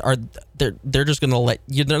 right? Or are they're just gonna let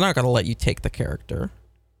you? They're not gonna let you take the character.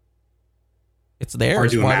 It's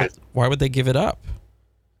theirs. Why would they give it up?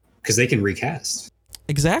 Because they can recast.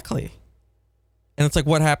 Exactly. And it's like,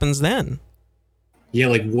 what happens then? Yeah,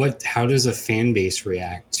 like how does a fan base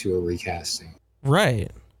react to a recasting?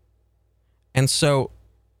 Right. And so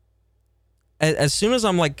as soon as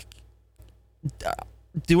I'm like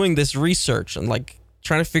doing this research and like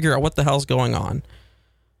trying to figure out what the hell's going on,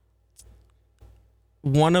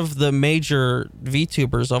 one of the major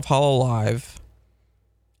VTubers of HoloLive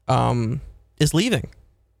is leaving.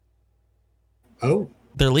 Oh,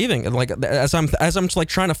 they're leaving, and like as I'm like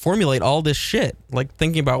trying to formulate all this shit, like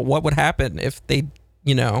thinking about what would happen if they,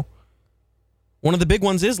 one of the big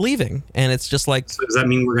ones is leaving, and it's just like. So does that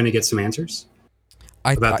mean we're going to get some answers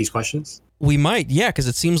about these questions? We might, yeah, because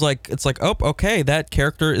it seems like it's like, oh, okay, that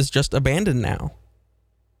character is just abandoned now.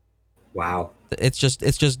 Wow. It's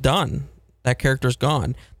just done. That character's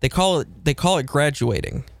gone. They call it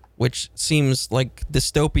graduating, which seems like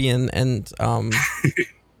dystopian and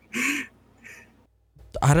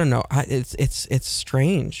I don't know. It's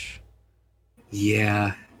strange.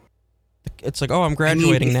 Yeah. It's like, oh, I'm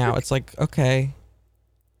graduating now. It's like, okay.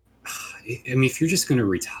 I mean, if you're just going to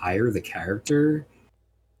retire the character,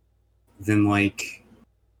 then like,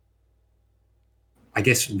 I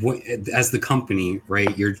guess as the company,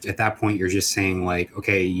 right? You're at that point, you're just saying like,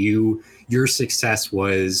 okay, your success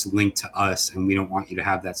was linked to us, and we don't want you to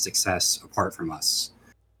have that success apart from us.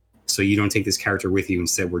 So you don't take this character with you.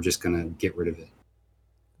 Instead, we're just going to get rid of it.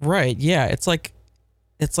 Right. Yeah. It's like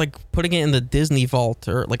putting it in the Disney vault,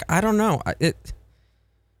 or like, I don't know.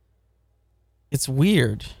 It's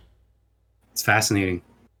weird. It's fascinating.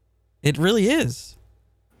 It really is.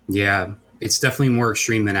 Yeah, it's definitely more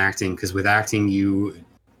extreme than acting, because with acting, you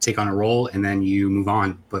take on a role and then you move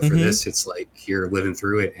on. But for this, it's like you're living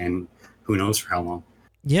through it, and who knows for how long.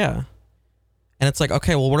 Yeah. And it's like,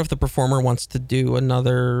 okay, well, what if the performer wants to do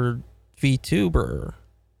another VTuber?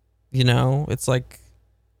 It's like,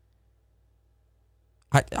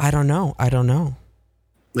 I don't know.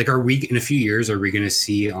 Like, are we, in a few years, are we going to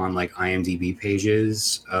see on like IMDb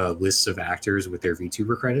pages lists of actors with their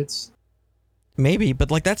VTuber credits? Maybe, but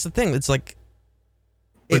like that's the thing. It's like,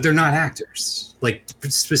 but they're not actors. Like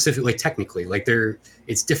specifically, like technically, like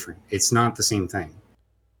it's different. It's not the same thing.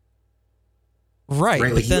 Right.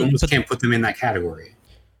 Like you almost can't put them in that category.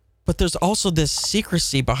 But there's also this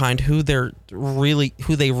secrecy behind who they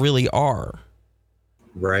really are.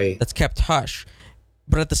 Right. That's kept hush.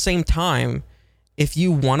 But at the same time, if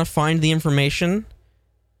you want to find the information,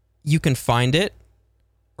 you can find it.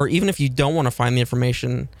 Or even if you don't want to find the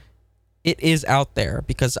information, it is out there,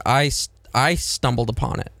 because I stumbled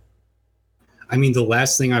upon it. I mean, the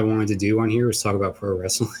last thing I wanted to do on here was talk about pro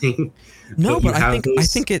wrestling. No, but I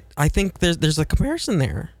think there's a comparison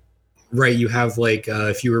there. Right, you have like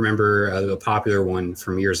if you remember a popular one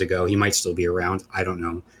from years ago, he might still be around. I don't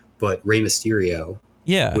know, but Rey Mysterio.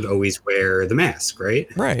 Yeah. Would always wear the mask, right?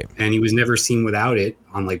 Right. And he was never seen without it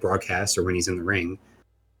on like broadcast or when he's in the ring.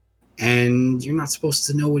 And you're not supposed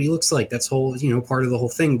to know what he looks like. That's whole, part of the whole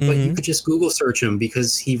thing. But you could just Google search him,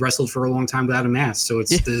 because he wrestled for a long time without a mask. So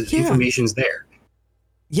it's the information's there.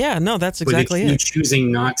 Yeah, no, that's exactly it. You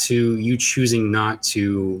choosing not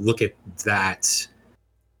to look at that,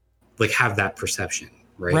 like have that perception,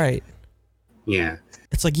 right? Right. Yeah.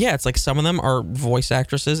 It's like some of them are voice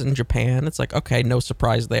actresses in Japan. It's like, okay, no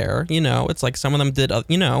surprise there. It's like some of them did,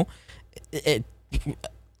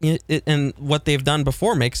 and what they've done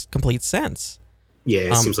before makes complete sense. Yeah,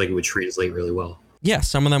 it seems like it would translate really well. Yeah,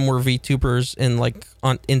 some of them were VTubers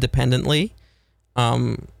independently,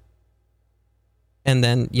 and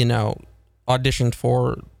then auditioned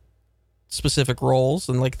for specific roles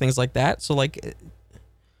and like things like that. So like,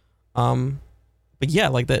 but yeah,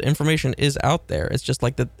 like that information is out there. It's just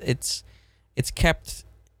like that it's kept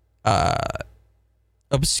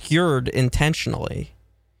obscured intentionally.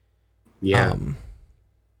 Yeah.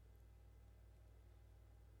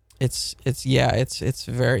 It's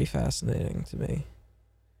very fascinating to me.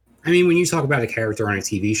 I mean, when you talk about a character on a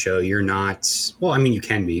TV show, you're not, well, I mean, you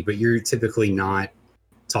can be, but you're typically not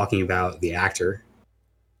talking about the actor,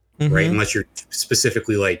 right? Unless you're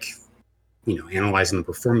specifically like, analyzing the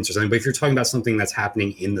performance or something. But if you're talking about something that's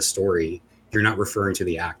happening in the story, you're not referring to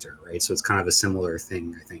the actor, right? So it's kind of a similar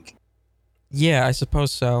thing, I think. Yeah, I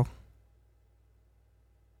suppose so.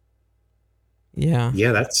 Yeah.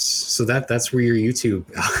 Yeah, that's where your YouTube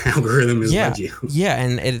algorithm has led you. Yeah,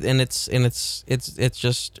 and it's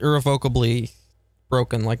just irrevocably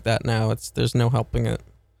broken like that now. There's no helping it.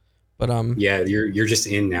 But yeah, you're just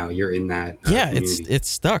in now. You're in that. Community. it's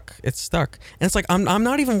stuck. And it's like I'm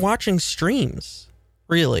not even watching streams,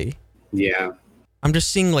 really. Yeah. I'm just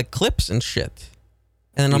seeing like clips and shit.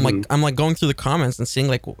 And then I'm like going through the comments and seeing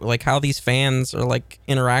like how these fans are like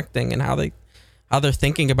interacting and how they're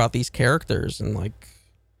thinking about these characters, and like,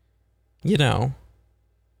 and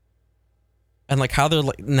like how they're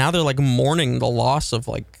like now they're like mourning the loss of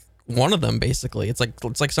like one of them. Basically, it's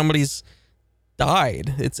like somebody's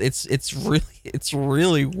died. It's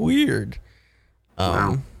really weird.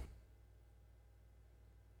 Wow.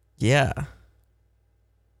 Yeah.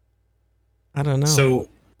 I don't know. So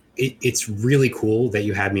it's really cool that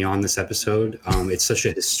you had me on this episode. It's such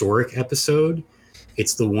a historic episode.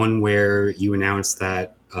 It's the one where you announced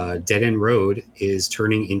that DeadEndRoad is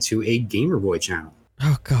turning into a Gamer Boy channel.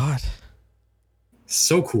 Oh God.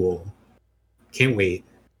 So cool. Can't wait.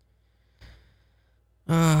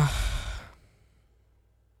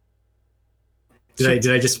 Did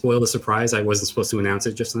I just spoil the surprise? I wasn't supposed to announce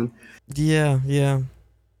it just then. Yeah.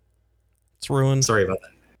 It's ruined. Sorry about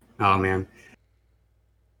that. Oh man.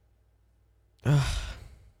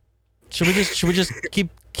 Should we just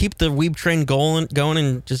keep the weeb train going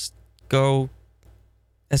and just go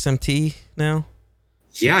SMT now?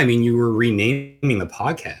 Yeah, I mean, you were renaming the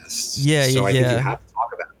podcast. Yeah, so I think you have to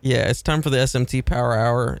talk about it. Yeah, it's time for the SMT Power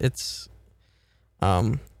Hour. It's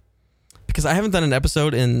because I haven't done an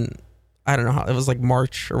episode in, I don't know how, it was like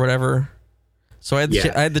March or whatever. So I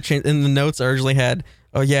had to change in the notes. I originally had,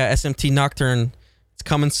 oh yeah, SMT Nocturne, it's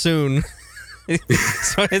coming soon.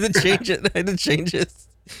 So I had to change it.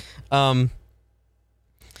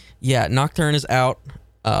 Yeah, Nocturne is out,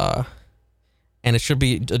 and it should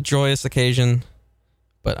be a joyous occasion.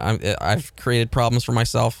 But I've created problems for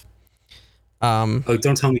myself.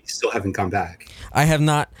 Don't tell me you still haven't come back. I have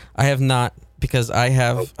not because I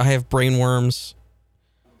have brainworms.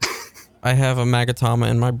 I have a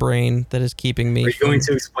magatama in my brain that is keeping me. Are you going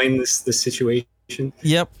to explain this situation?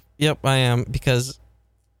 Yep, I am, because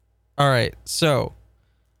all right, so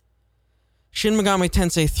Shin Megami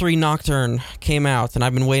Tensei 3 Nocturne came out, and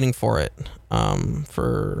I've been waiting for it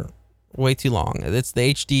for way too long. It's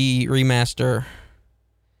the HD remaster,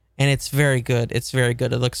 and it's very good. It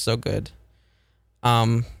looks so good.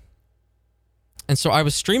 And so I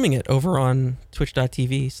was streaming it over on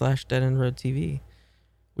twitch.tv/DeadEndRoad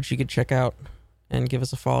which you could check out and give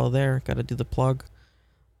us a follow there. Got to do the plug.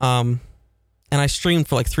 And I streamed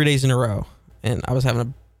for like 3 days in a row, and I was having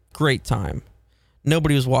a great time.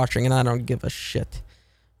 Nobody was watching, and I don't give a shit.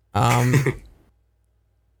 And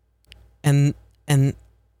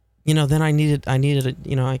you know, then I needed a,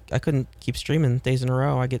 you know, I couldn't keep streaming days in a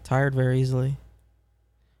row. I get tired very easily.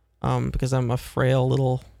 Because I'm a frail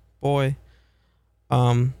little boy.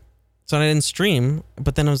 So I didn't stream,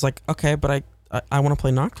 but then I was like, okay, but I want to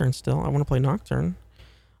play Nocturne still. I want to play Nocturne.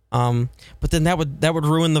 But then that would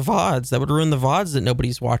ruin the VODs. That would ruin the VODs that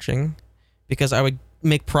nobody's watching, because I would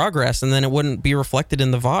make progress and then it wouldn't be reflected in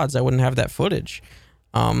the VODs. I wouldn't have that footage.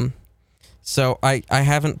 So I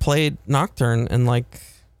haven't played Nocturne in like,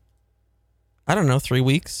 I don't know, 3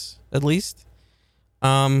 weeks at least.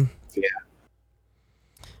 Yeah.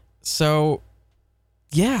 So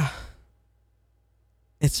yeah.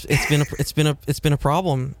 It's been a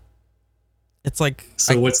problem. It's like,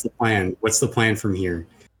 so what's the plan? What's the plan from here?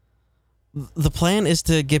 The plan is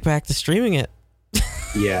to get back to streaming it.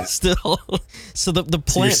 Yeah. Still. So the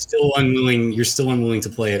plan. So you're still unwilling to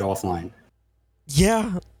play it offline.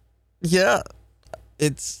 Yeah.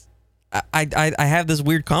 It's I have this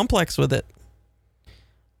weird complex with it.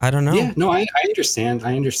 I don't know. Yeah, no, I understand.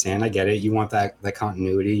 I get it. You want that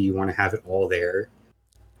continuity. You want to have it all there.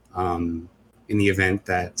 In the event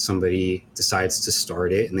that somebody decides to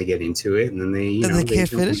start it and they get into it and then they can't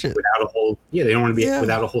finish it without a whole, they don't want to be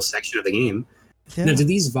without a whole section of the game. Yeah. Now, do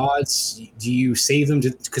these VODs, do you save them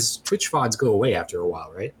because Twitch VODs go away after a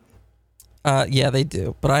while, right? Yeah, they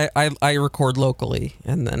do. But I record locally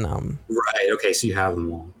and then right, okay, so you have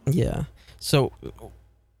them all. Yeah. So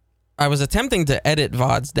I was attempting to edit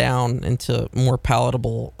VODs down into more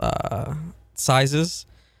palatable sizes.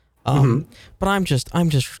 But I'm just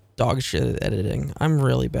dog shit at editing. I'm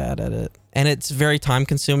really bad at it. And it's very time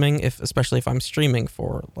consuming, especially if I'm streaming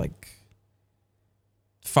for like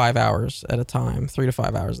 5 hours at a time, 3 to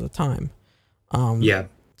 5 hours at a time. Yeah.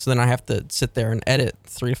 So then I have to sit there and edit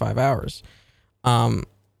 3 to 5 hours.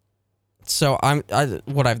 So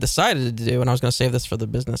what I've decided to do, and I was going to save this for the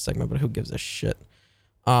business segment, but who gives a shit?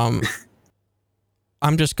 I'm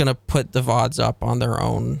just going to put the VODs up on their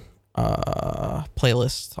own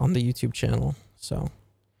playlist on the YouTube channel. So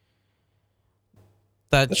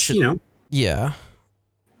that's yeah,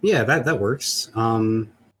 that works.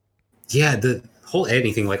 The whole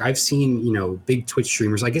editing thing, like I've seen, big Twitch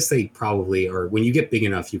streamers, I guess they probably are, when you get big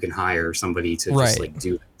enough, you can hire somebody to just like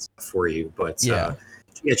do that stuff for you. But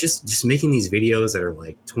just making these videos that are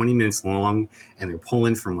like 20 minutes long and they're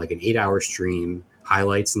pulling from like an 8-hour stream,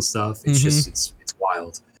 highlights and stuff. It's just, it's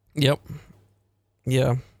wild. Yep.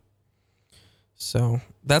 Yeah. So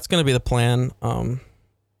that's going to be the plan.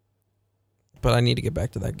 But I need to get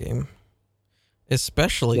back to that game.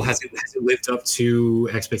 Especially. Well, has it lived up to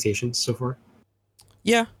expectations so far?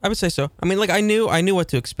 Yeah, I would say so. I mean, like I knew what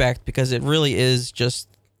to expect because it really is just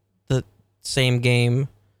the same game,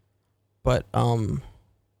 but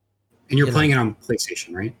And you're playing it on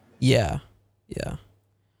PlayStation, right? Yeah.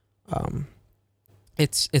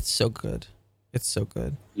 It's so good. It's so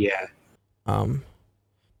good. Yeah.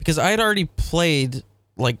 Because I had already played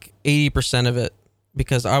like 80% of it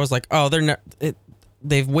because I was like, oh,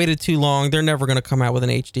 they've waited too long. They're never going to come out with an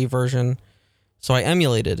HD version. So I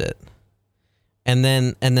emulated it. And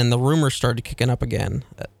then the rumors started kicking up again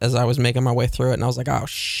as I was making my way through it, and I was like, oh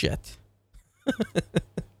shit.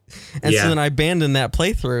 So then I abandoned that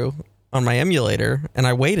playthrough on my emulator, and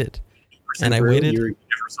I waited. And I waited. You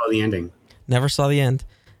never saw the ending. Never saw the end.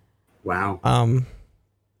 Wow.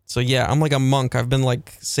 So yeah, I'm like a monk. I've been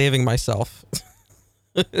like saving myself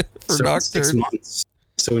for Nocturne. 6 months.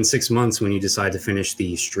 So in 6 months, when you decide to finish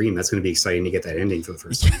the stream, that's going to be exciting to get that ending for the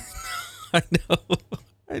first time.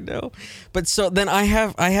 I know. But so then I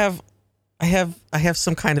have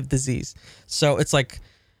some kind of disease. So it's like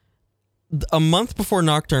a month before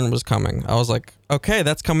Nocturne was coming, I was like, okay,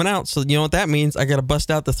 that's coming out. So you know what that means? I got to bust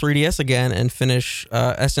out the 3DS again and finish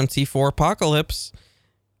SMT4 Apocalypse.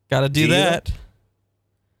 Got to do that.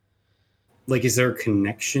 Like, is there a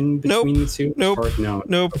connection between the two? Nope. No.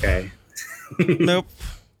 Nope. Okay. Nope.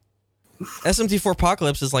 SMT4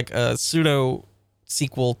 Apocalypse is like a pseudo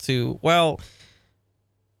sequel to, well,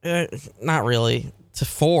 not really to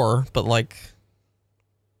 4, but like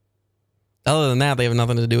other than that, they have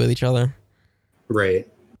nothing to do with each other. Right.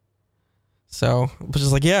 So, but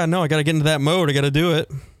just like, yeah, no, I got to get into that mode. I got to do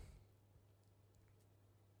it.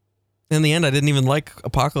 In the end, I didn't even like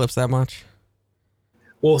Apocalypse that much.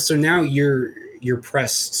 Well, so now you're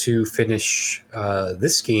pressed to finish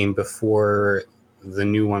this game before the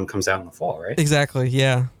new one comes out in the fall, right? Exactly.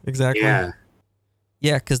 Yeah. Exactly. Yeah.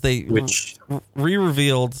 Yeah, because they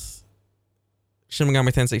re-revealed Shin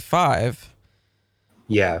Megami Tensei 5.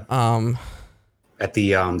 Yeah. At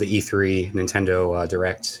the E3 Nintendo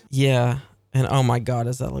Direct. Yeah, and oh my god,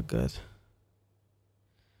 does that look good?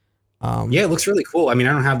 Yeah, it looks really cool. I mean,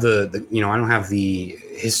 I don't have I don't have the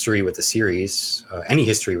history with the series, any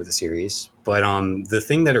history with the series, but the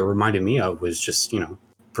thing that it reminded me of was just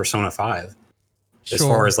Persona 5, as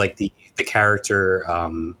far as like the character,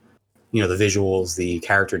 the visuals, the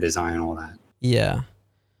character design, all that. Yeah.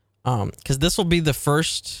 Because this will be the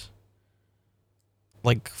first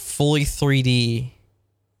like fully 3D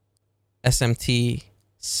SMT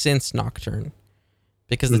since Nocturne.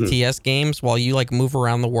 Because the TS games, while you like move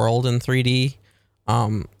around the world in 3D,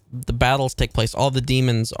 the battles take place. All the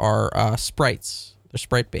demons are sprites. They're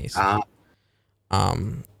sprite based.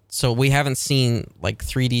 So we haven't seen like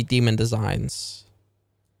 3D demon designs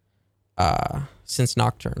since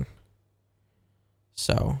Nocturne.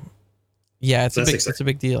 So yeah, it's a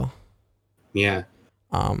big deal. Yeah.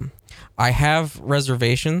 I have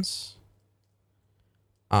reservations.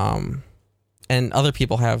 And other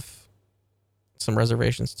people have some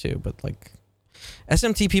reservations too, but like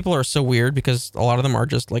SMT people are so weird because a lot of them are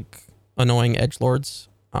just like annoying edgelords.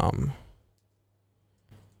 And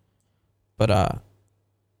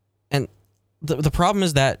the problem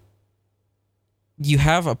is that you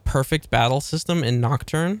have a perfect battle system in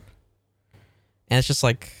Nocturne, and it's just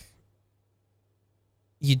like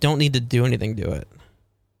you don't need to do anything to it.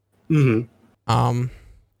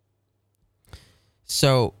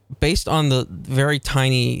 So based on the very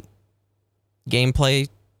tiny gameplay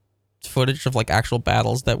footage of like actual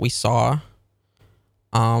battles that we saw,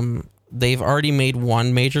 they've already made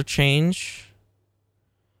one major change,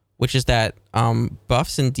 which is that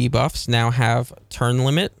buffs and debuffs now have turn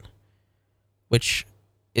limit, which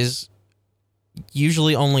is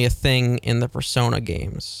usually only a thing in the Persona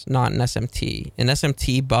games, not in SMT. In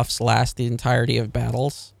SMT, buffs last the entirety of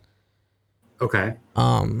battles. Okay.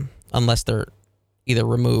 Unless they're either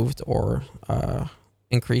removed or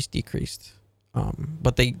increased, decreased.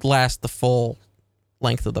 But they last the full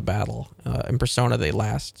length of the battle. In Persona, they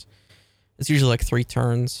last. It's usually like 3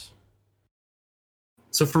 turns.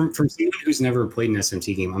 So from someone who's never played an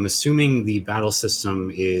SMT game, I'm assuming the battle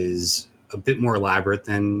system is a bit more elaborate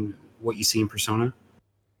than what you see in Persona?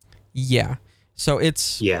 Yeah. So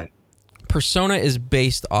it's... Yeah. Persona is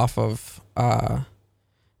based off of the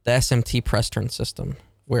SMT press turn system,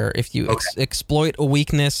 where if you exploit a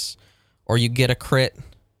weakness or you get a crit,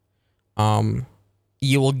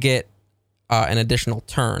 you will get an additional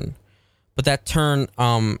turn. But that turn,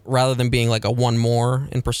 rather than being like a one more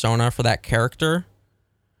in Persona for that character,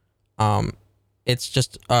 it's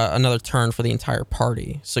just another turn for the entire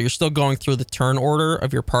party. So you're still going through the turn order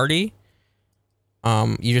of your party.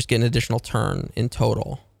 You just get an additional turn in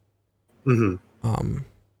total.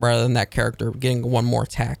 Rather than that character getting one more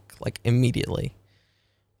attack like immediately.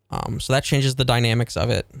 So that changes the dynamics of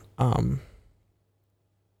it.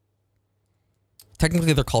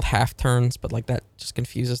 technically they're called half turns, but like that just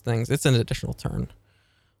confuses things. It's an additional turn.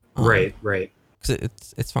 Right. Because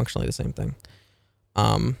it's functionally the same thing.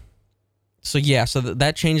 So yeah, so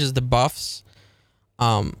that changes the buffs.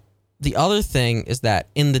 The other thing is that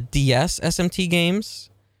in the DS SMT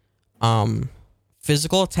games,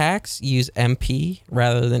 physical attacks use MP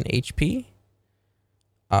rather than HP,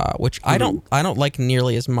 which I don't like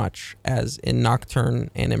nearly as much as in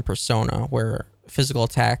Nocturne and in Persona, where physical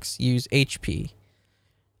attacks use HP.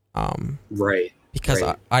 Right. Because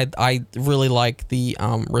I really like the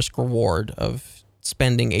risk reward of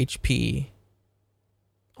spending HP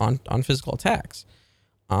on physical attacks.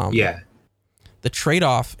 The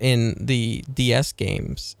trade-off in the DS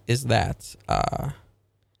games is that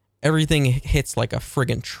everything hits like a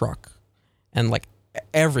friggin' truck, and like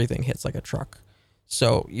everything hits like a truck.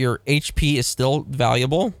 So your HP is still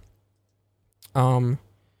valuable, and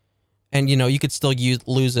you could still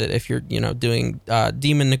lose it if you're doing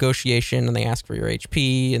demon negotiation and they ask for your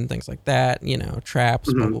HP and things like that.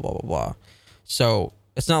 Traps, blah blah blah blah blah. So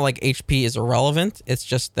it's not like HP is irrelevant. It's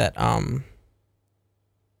just that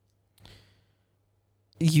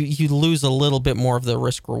you lose a little bit more of the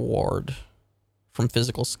risk reward from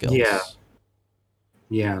physical skills.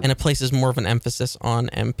 Yeah. And it places more of an emphasis on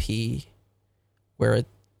MP, where it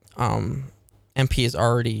MP is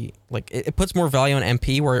already like it puts more value on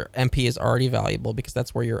MP, where MP is already valuable because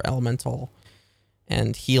that's where your elemental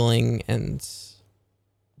and healing and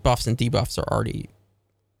buffs and debuffs are already.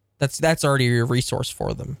 That's already your resource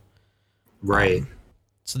for them. Right.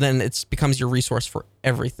 So then it becomes your resource for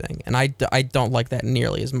everything, and I don't like that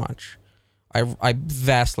nearly as much. I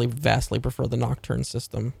vastly prefer the Nocturne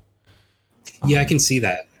system. Yeah, I can see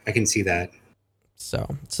that.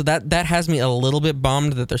 So that has me a little bit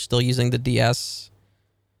bummed that they're still using the DS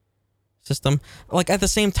system. Like at the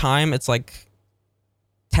same time, it's like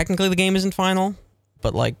technically the game isn't final,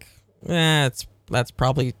 but like it's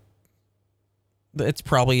probably as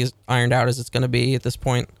ironed out as it's going to be at this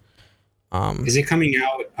point. Is it coming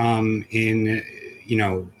out in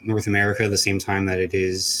North America the same time that it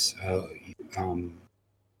is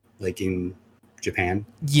like in Japan?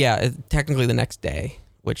 Yeah, technically the next day,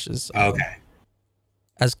 which is okay.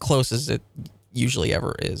 As close as it usually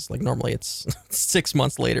ever is. Like normally it's 6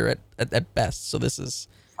 months later at best. So this is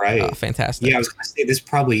fantastic. Yeah, I was going to say this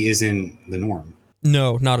probably isn't the norm.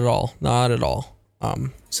 No, not at all. Not at all.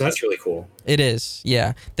 So that's really cool. It is,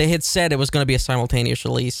 yeah. They had said it was going to be a simultaneous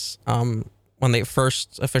release when they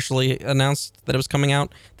first officially announced that it was coming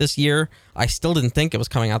out this year. I still didn't think it was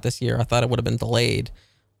coming out this year. I thought it would have been delayed.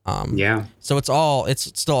 Yeah. So it's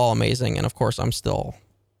still all amazing, and of course I'm still,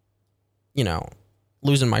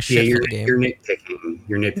 losing my shit for the game. You're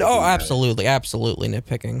nitpicking. Oh, absolutely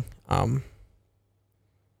nitpicking.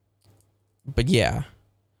 But yeah.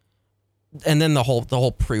 And then the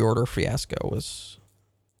whole pre-order fiasco was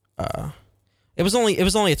it was only a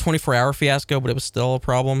 24-hour fiasco, but it was still a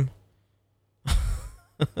problem.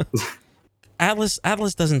 Atlas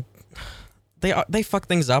doesn't they fuck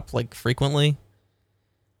things up like frequently.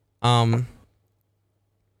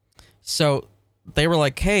 So they were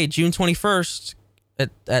like, "Hey, June 21st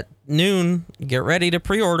at noon, get ready to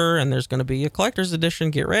pre-order, and there's going to be a collector's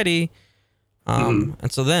edition, get ready."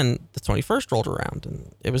 And so then the 21st rolled around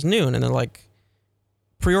and it was noon, and they're like,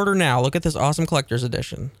 "Pre-order now, look at this awesome collector's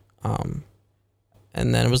edition."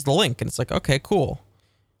 And then it was the link, and it's like, okay, cool.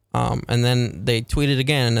 And then they tweeted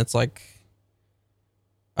again, and it's like,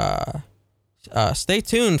 stay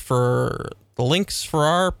tuned for the links for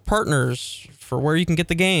our partners for where you can get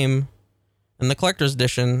the game and the collector's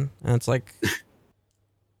edition. And it's like,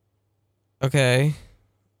 okay,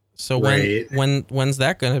 so when's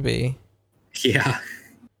that going to be? Yeah.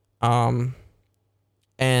 And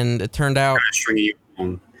it turned out,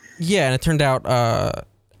 yeah, and it turned out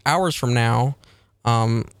hours from now,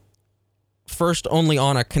 first only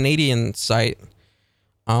on a Canadian site,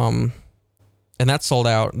 and that sold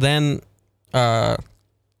out. Then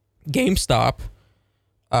GameStop,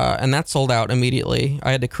 and that sold out immediately.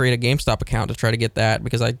 I had to create a GameStop account to try to get that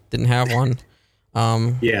because I didn't have one.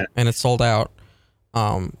 Yeah, and it sold out.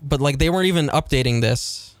 But like they weren't even updating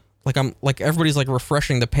this. Like everybody's like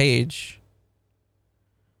refreshing the page.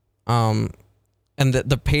 And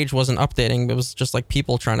the page wasn't updating. It was just like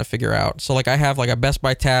people trying to figure out. So like I have like a Best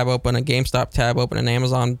Buy tab open, a GameStop tab open, an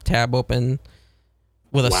Amazon tab open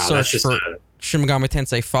with a search for Shin Megami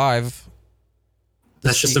Tensei 5.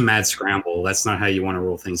 That's just a mad scramble. That's not how you want to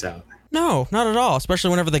roll things out. No, not at all.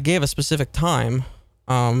 Especially whenever they gave a specific time.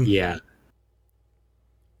 Yeah.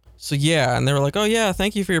 So yeah, and they were like, "Oh yeah,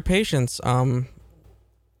 thank you for your patience.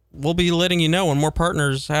 We'll be letting you know when more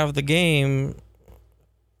partners have the game."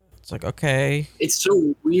 It's It's like, okay. It's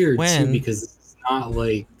so weird when? too, because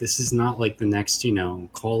this is not like the next,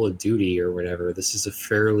 Call of Duty or whatever. This is a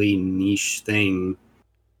fairly niche thing.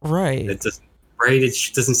 Right. It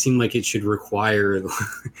doesn't seem like it should require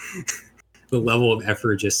the level of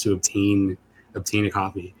effort just to obtain a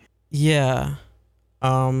copy. Yeah.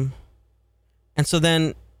 And so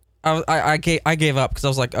then I gave up because I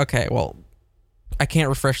was like, okay, well, I can't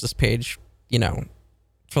refresh this page,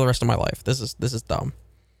 for the rest of my life. This is dumb.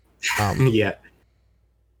 Yeah.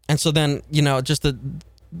 And so then, just a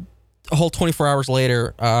whole 24 hours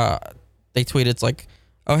later, they tweeted, it's like,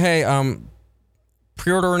 oh, hey,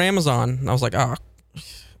 pre-order on Amazon. And I was like, well,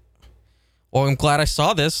 I'm glad I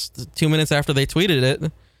saw this 2 minutes after they tweeted it.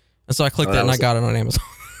 And so I clicked it and I got it on Amazon.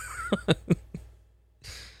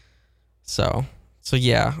 So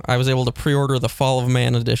yeah, I was able to pre-order the Fall of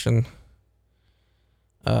Man edition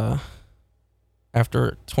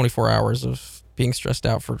after 24 hours of being stressed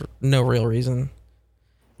out for no real reason.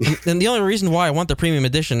 And the only reason why I want the premium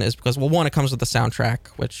edition is because, well, one, it comes with the soundtrack,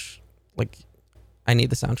 which, like, I need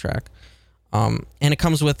the soundtrack. And it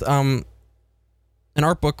comes with an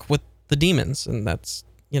art book with the demons, and that's,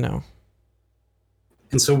 And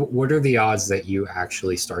so what are the odds that you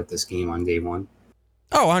actually start this game on day one?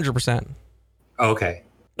 Oh, 100%. Oh, okay.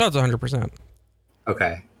 That's 100%.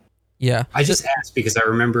 Okay. Yeah. I just asked because I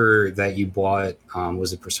remember that you bought,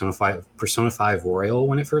 was it Persona 5 Royal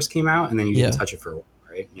when it first came out, and then you didn't touch it for a while,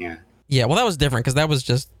 right? Yeah. Yeah, well, that was different because that was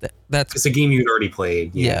just, that's... It's a game you'd already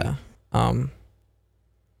played. Yeah. And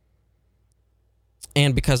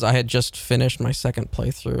because I had just finished my second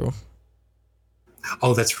playthrough.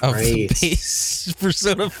 Oh, that's right. Of the base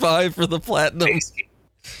Persona 5 for the Platinum.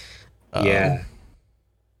 Yeah.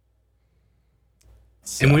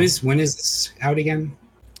 So. And when is this out again?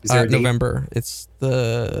 Is there November. It's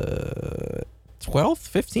the 12th,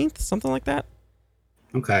 15th, something like that.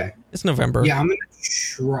 Okay. It's November. Yeah, I'm gonna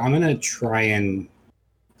try and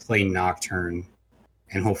play Nocturne,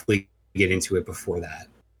 and hopefully get into it before that.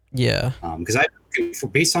 Yeah. Because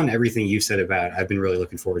based on everything you said about it, I've been really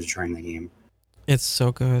looking forward to trying that game. It's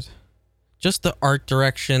so good. Just the art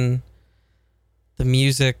direction, the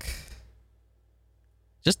music,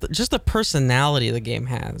 just the personality the game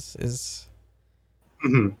has is.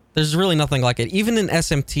 Mm-hmm. There's really nothing like it. Even in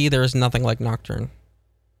SMT, there is nothing like Nocturne.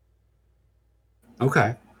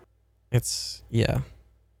 Okay. It's yeah.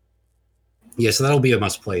 Yeah, so that'll be a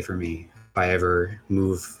must play for me if I ever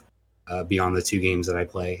move beyond the 2 games that I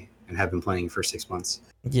play and have been playing for 6 months.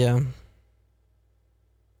 Yeah.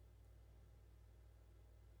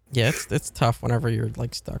 Yeah, it's tough whenever you're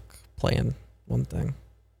like stuck playing one thing.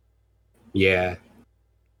 Yeah.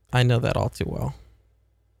 I know that all too well.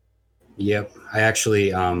 Yep. I actually,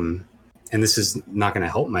 and this is not going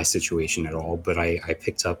to help my situation at all, but I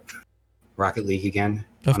picked up Rocket League again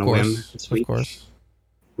on a whim this week. Of course.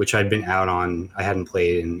 Which I'd been out on. I hadn't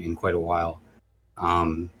played in quite a while.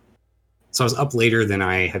 So I was up later than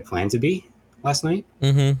I had planned to be last night.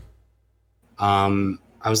 Mm-hmm.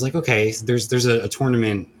 I was like, okay, there's a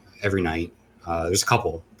tournament every night. There's a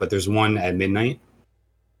couple, but there's one at midnight.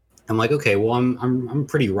 I'm like, okay, well, I'm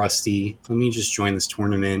pretty rusty. Let me just join this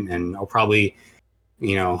tournament, and I'll probably,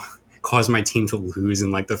 cause my team to lose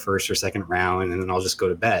in like the first or second round, and then I'll just go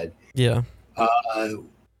to bed. Yeah.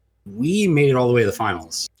 We made it all the way to the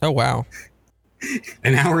finals. Oh wow!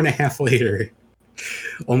 An hour and a half later,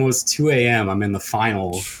 almost 2 a.m., I'm in the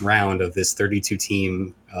final round of this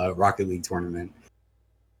 32-team Rocket League tournament,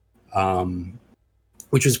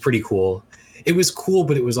 which was pretty cool. It was cool,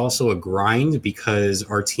 but it was also a grind because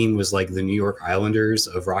our team was like the New York Islanders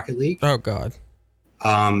of Rocket League. Oh, God.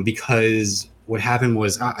 Because what happened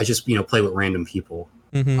was I just, play with random people.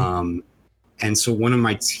 Mm-hmm. And so one of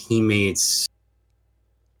my teammates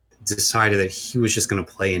decided that he was just going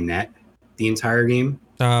to play in net the entire game.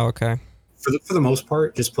 Oh, okay. For the most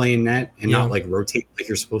part, just play in net and not like rotate like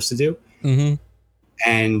you're supposed to do. Mm-hmm.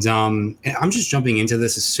 And I'm just jumping into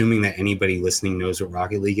this assuming that anybody listening knows what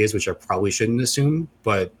Rocket League is, which I probably shouldn't assume,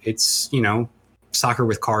 but it's, soccer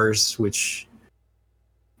with cars, which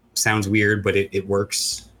sounds weird, but it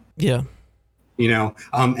works. Yeah.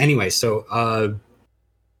 Anyway, so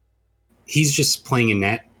he's just playing in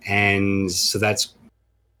net, and so that's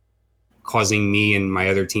causing me and my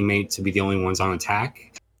other teammate to be the only ones on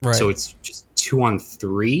attack. Right. So it's just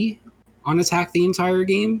 2-on-3 on attack the entire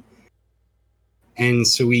game. And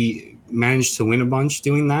so we managed to win a bunch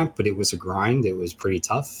doing that, but it was a grind. It was pretty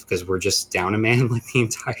tough because we're just down a man like the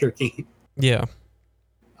entire game. Yeah.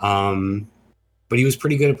 But he was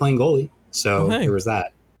pretty good at playing goalie. So there was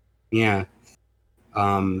that. Yeah.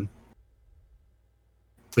 But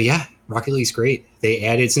yeah, Rocket League's great. They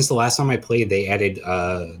added, since the last time I played, they added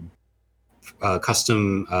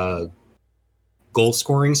custom goal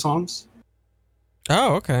scoring songs.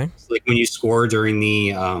 Oh, okay. So, like when you score during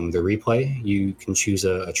the replay, you can choose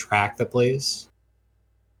a track that plays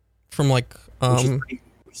from like which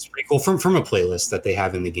is pretty cool from a playlist that they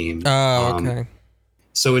have in the game. Oh, okay.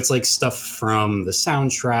 So it's like stuff from the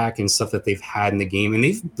soundtrack and stuff that they've had in the game, and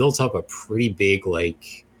they've built up a pretty big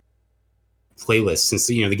like playlist since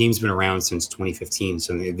the game's been around since 2015.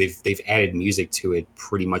 So they've added music to it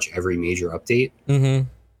pretty much every major update. Mm-hmm.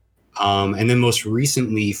 And then most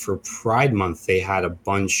recently for Pride Month, they had a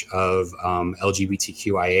bunch of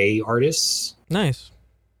LGBTQIA artists. Nice.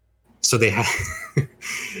 So they have,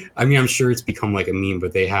 I mean, I'm sure it's become like a meme,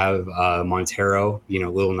 but they have Montero,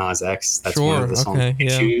 Lil Nas X. That's one of the songs you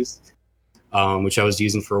can choose, which I was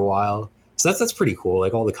using for a while. So that's pretty cool.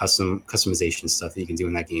 Like all the customization stuff that you can do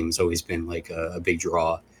in that game has always been like a big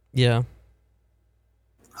draw. Yeah.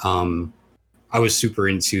 I was super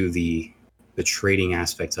into the trading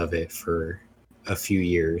aspect of it for a few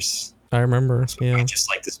years. I remember. So yeah. I just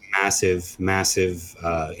like this massive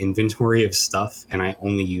inventory of stuff, and I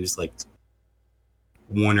only use like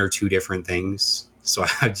one or two different things. So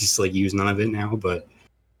I just like use none of it now. But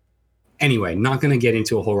anyway, not going to get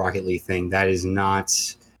into a whole Rocket League thing. That is not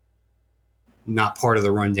part of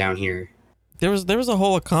the rundown here. There was a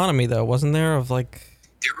whole economy though, wasn't there? Of like.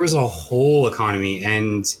 There was a whole economy,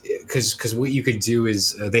 and because what you could do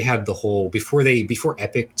is they had the whole before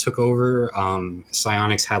Epic took over.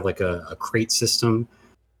 Psyonix had like a crate system,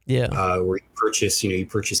 where you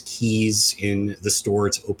purchase keys in the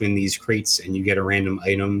store to open these crates, and you get a random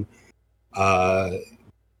item.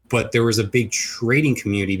 But there was a big trading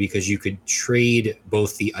community because you could trade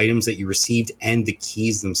both the items that you received and the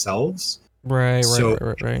keys themselves. Right.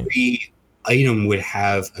 Every item would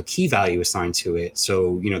have a key value assigned to it,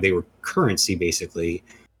 so they were currency basically.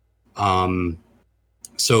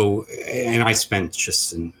 So, and I spent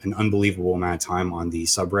just an unbelievable amount of time on the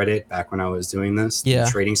subreddit back when I was doing this. The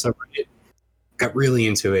trading subreddit. Got really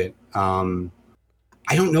into it. I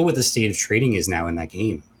don't know what the state of trading is now in that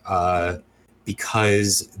game,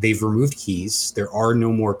 because they've removed keys. There are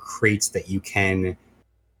no more crates that you can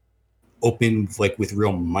open like with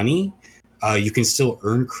real money. You can still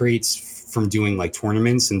earn crates from doing like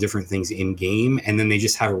tournaments and different things in game, and then they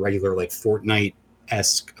just have a regular like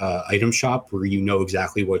Fortnite-esque item shop where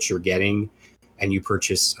exactly what you're getting, and you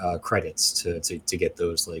purchase credits to get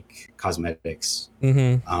those like cosmetics.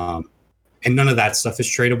 Mm-hmm. And none of that stuff is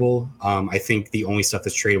tradable. I think the only stuff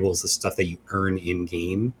that's tradable is the stuff that you earn in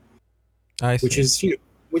game, which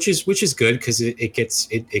is good because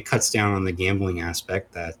it cuts down on the gambling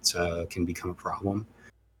aspect that can become a problem.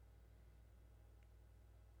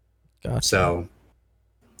 Gotcha. So,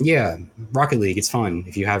 yeah, Rocket League, it's fun.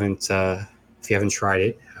 If you haven't tried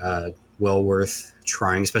it, well worth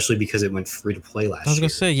trying, especially because it went free to play last year. I was gonna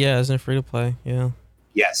say, yeah, isn't it free to play? Yeah.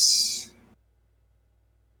 Yes.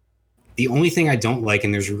 The only thing I don't like,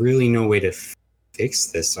 and there's really no way to fix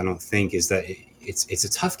this, I don't think, is that it's a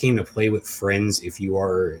tough game to play with friends if you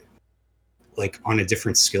are like on a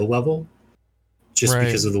different skill level. Just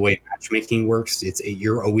because of the way matchmaking works,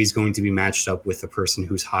 you're always going to be matched up with the person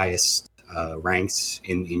who's highest ranked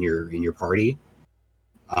in your party.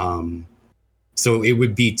 So it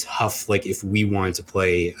would be tough, like if we wanted to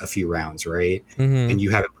play a few rounds, right? Mm-hmm. And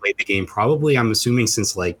you haven't played the game probably, I'm assuming,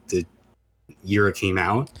 since like the year it came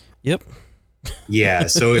out. Yep. Yeah.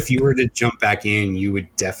 So if you were to jump back in, you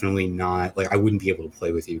would definitely not I wouldn't be able to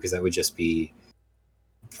play with you because that would just be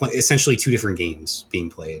essentially two different games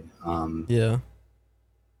being played. Yeah.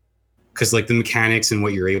 Because like the mechanics and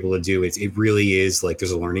what you're able to do, it really is like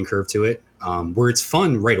there's a learning curve to it, where it's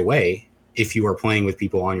fun right away if you are playing with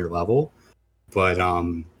people on your level, but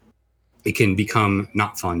it can become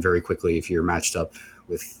not fun very quickly if you're matched up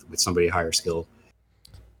with somebody higher skill.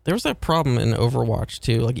 There was that problem in Overwatch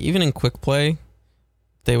too. Like even in quick play,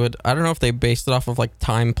 they would, I don't know if they based it off of like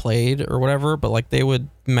time played or whatever, but like they would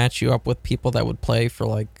match you up with people that would play for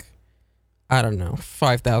like, I don't know,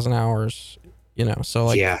 5,000 hours, so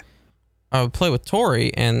like. Yeah. I would play with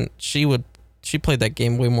Tori, and she played that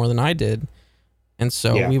game way more than I did, and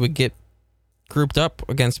so we would get grouped up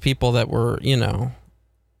against people that were,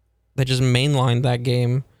 they just mainlined that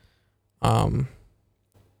game,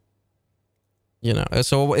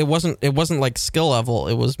 So it wasn't like skill level;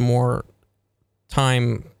 it was more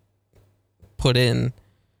time put in.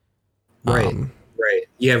 Right.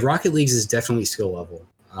 Yeah, Rocket League's is definitely skill level,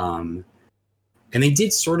 and they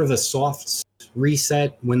did sort of a soft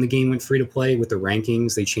reset when the game went free to play with the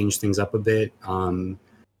rankings. They changed things up a bit,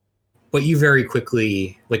 but you very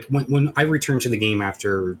quickly, like when I returned to the game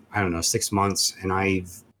after, I don't know, 6 months, and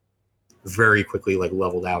I've very quickly like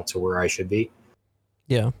leveled out to where I should be.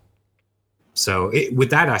 Yeah. So with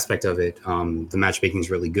that aspect of it, the matchmaking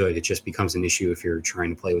is really good. It just becomes an issue if you're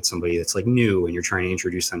trying to play with somebody that's like new and you're trying to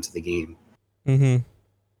introduce them to the game.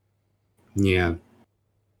 Mm-hmm. Yeah.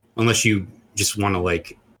 Unless you just want to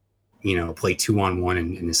like, you know, play 2-on-1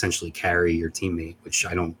 and essentially carry your teammate, which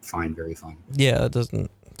I don't find very fun. Yeah, it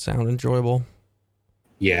doesn't sound enjoyable.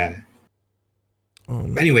 Yeah.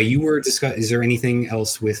 Anyway, you were is there anything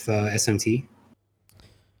else with SMT?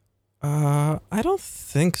 I don't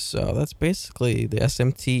think so. That's basically the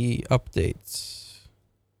SMT updates.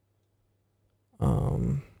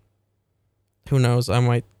 Who knows? I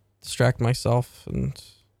might distract myself and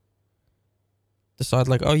decide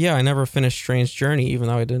like, oh yeah, I never finished Strange Journey, even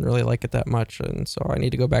though I didn't really like it that much, and so I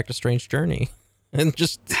need to go back to Strange Journey and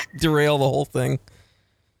just derail the whole thing.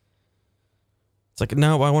 It's like,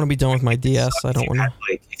 no, I want to be done with my DS. I don't want to.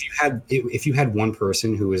 Like, if you had one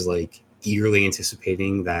person who was like eagerly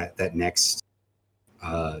anticipating that next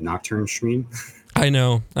Nocturne stream. I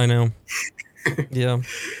know. Yeah.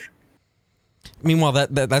 Meanwhile,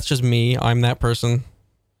 that's just me. I'm that person.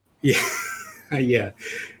 Yeah. Yeah.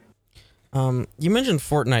 You mentioned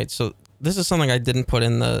Fortnite, so this is something I didn't put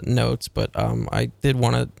in the notes, but I did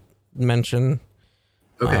want to mention.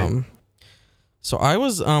 Okay. So I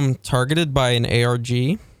was targeted by an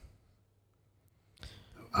ARG.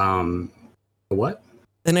 What?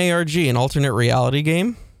 An ARG, an alternate reality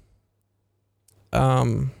game.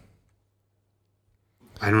 I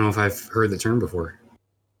don't know if I've heard the term before.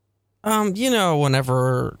 You know,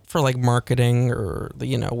 whenever for like marketing or the,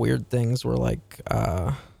 you know, weird things where like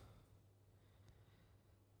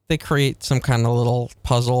they create some kind of little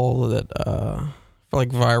puzzle that for like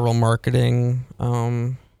viral marketing.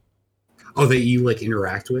 Oh, that you like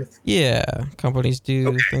interact with? Yeah, companies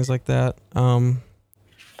do things like that.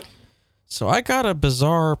 So I got a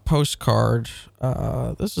bizarre postcard.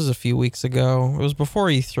 This was a few weeks ago. It was before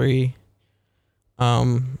E3.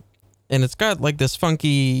 And it's got like this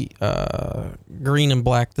funky green and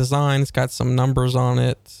black design. It's got some numbers on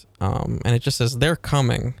it. And it just says they're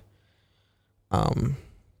coming. And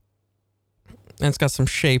it's got some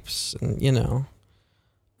shapes and, you know.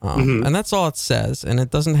 And that's all it says, and it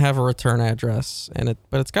doesn't have a return address,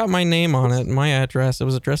 but it's got my name on it and my address. It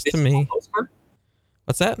was addressed to me. Postcard?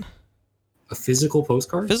 What's that? A physical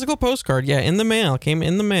postcard? Physical postcard, yeah, in the mail. Came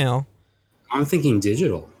in the mail. I'm thinking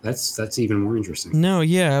digital. That's even more interesting. No,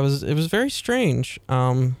 yeah, it was very strange.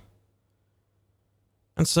 And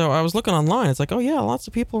so I was looking online. It's like, oh yeah, lots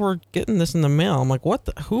of people were getting this in the mail. I'm like, what?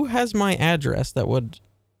 Who has my address that would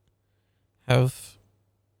have,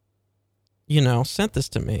 you know, sent this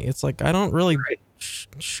to me? It's like, I don't really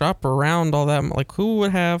shop around all that. Like, who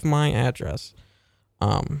would have my address?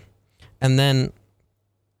 And then,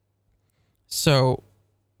 so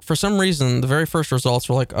for some reason, the very first results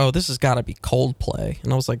were like, oh, this has got to be Coldplay.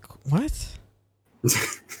 And I was like, what?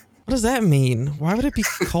 What does that mean? Why would it be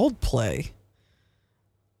Coldplay?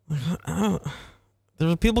 There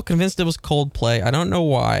were people convinced it was Coldplay. I don't know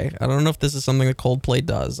why. I don't know if this is something that Coldplay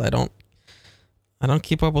does. I don't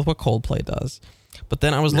keep up with what Coldplay does. But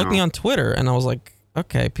then I was looking on Twitter and I was like,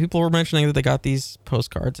 okay, people were mentioning that they got these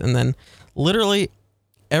postcards. And then literally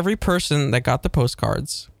every person that got the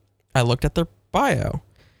postcards, I looked at their bio.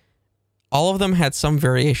 All of them had some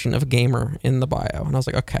variation of gamer in the bio. And I was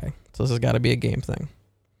like, okay, so this has got to be a game thing.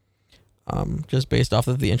 Just based off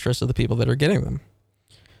of the interest of the people that are getting them.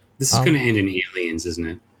 This is going to end in aliens, isn't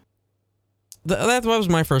it? That was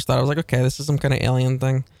my first thought. I was like, okay, this is some kind of alien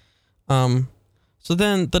thing. So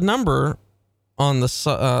then the number on the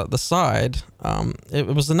side, it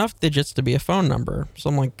was enough digits to be a phone number. So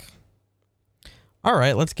I'm like, all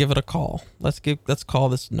right, let's give it a call. Let's call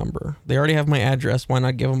this number. They already have my address. Why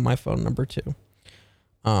not give them my phone number too?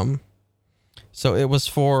 So it was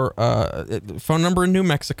for phone number in New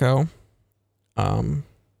Mexico. And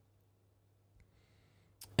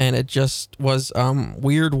it just was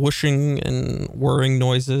weird whooshing and whirring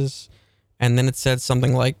noises. And then it said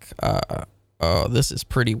something like, this is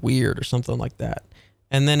pretty weird or something like that.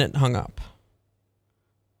 And then it hung up.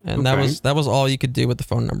 And that was all you could do with the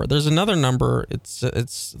phone number. There's another number.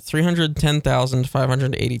 It's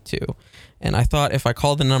 310,582. And I thought if I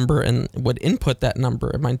called the number and would input that number,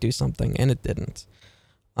 it might do something, and it didn't.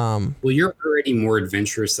 Well, you're already more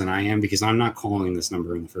adventurous than I am because I'm not calling this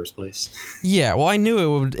number in the first place. Yeah, well, I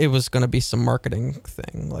knew it was going to be some marketing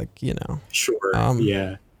thing, like, you know. Sure.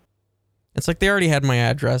 Yeah. It's like they already had my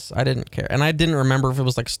address. I didn't care, and I didn't remember if it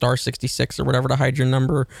was like *66 or whatever to hide your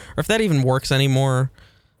number, or if that even works anymore.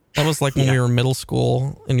 That was like when we were in middle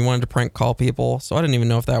school and you wanted to prank call people, so I didn't even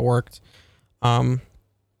know if that worked. So I'm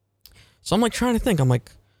like trying to think. I'm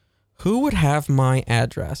like, who would have my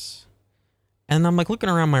address? And I'm like looking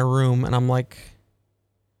around my room and I'm like,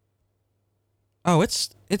 oh, it's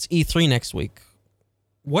E3 next week.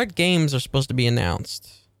 What games are supposed to be announced?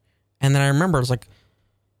 And then I remember I was like,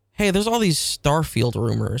 hey, there's all these Starfield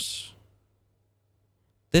rumors.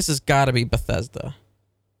 This has got to be Bethesda.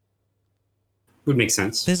 Would make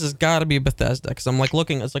sense. This has got to be Bethesda, because I'm like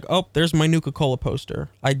looking, it's like, oh, there's my Nuka-Cola poster.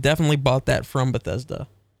 I definitely bought that from Bethesda,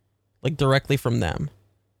 like directly from them.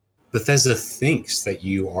 Bethesda thinks that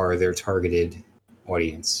you are their targeted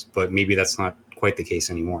audience, but maybe that's not quite the case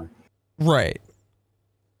anymore. Right.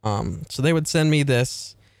 So they would send me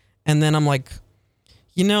this, and then I'm like,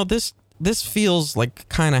 you know, this feels like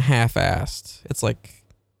kind of half-assed. It's like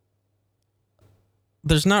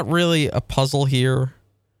there's not really a puzzle here.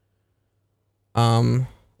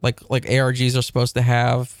 Like ARGs are supposed to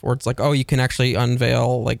have, or it's like, oh, you can actually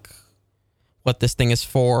unveil like what this thing is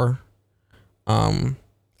for.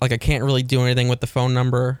 Like I can't really do anything with the phone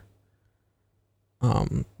number.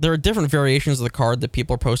 There are different variations of the card that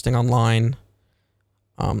people are posting online.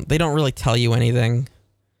 They don't really tell you anything.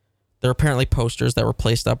 There are apparently posters that were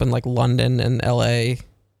placed up in like London and LA,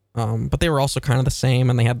 but they were also kind of the same,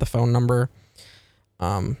 and they had the phone number.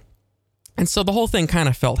 And so the whole thing kind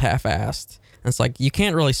of felt half-assed. And it's like, you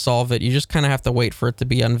can't really solve it. You just kind of have to wait for it to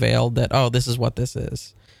be unveiled that, oh, this is what this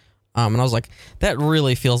is. And I was like, that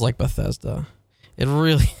really feels like Bethesda. It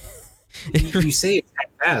really... You say it's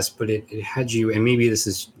half-assed, but it had you, and maybe this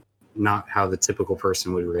is not how the typical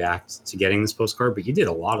person would react to getting this postcard, but you did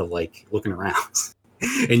a lot of like looking around.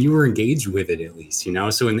 And you were engaged with it at least, you know?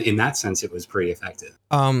 So in that sense, it was pretty effective.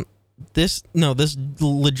 This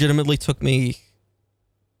legitimately took me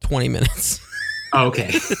 20 minutes. Oh,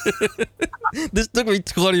 okay. This took me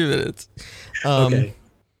 20 minutes. Okay.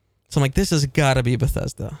 So I'm like, this has got to be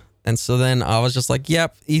Bethesda. And so then I was just like,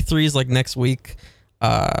 yep, E3 is like next week.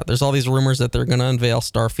 There's all these rumors that they're going to unveil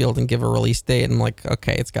Starfield and give a release date. And I'm like,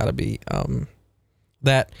 okay, it's got to be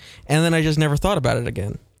that. And then I just never thought about it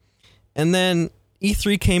again. And then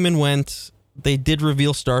E3 came and went. They did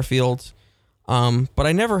reveal Starfield. But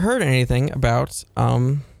I never heard anything about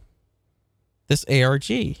this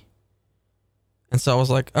ARG. And so I was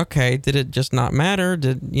like, okay, did it just not matter?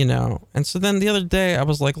 And so then the other day I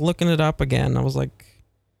was like looking it up again. I was like,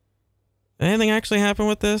 anything actually happen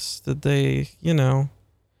with this? Did they,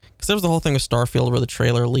 because there was the whole thing with Starfield where the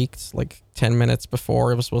trailer leaked like 10 minutes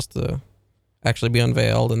before it was supposed to actually be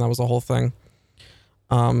unveiled, and that was the whole thing.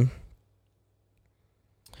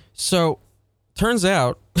 So turns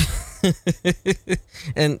out,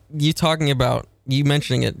 and you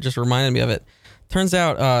mentioning it just reminded me of it. Turns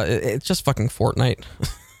out it's just fucking Fortnite.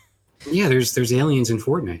 Yeah, there's aliens in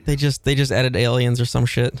Fortnite. They just added aliens or some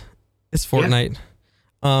shit. It's Fortnite.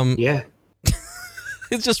 Yeah. Yeah.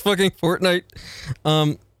 It's just fucking Fortnite.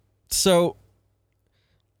 So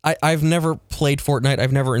I've never played Fortnite.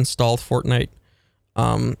 I've never installed Fortnite.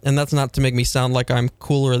 And that's not to make me sound like I'm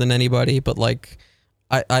cooler than anybody, but like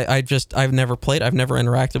I've never played. I've never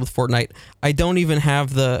interacted with Fortnite. I don't even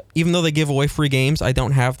have even though they give away free games, I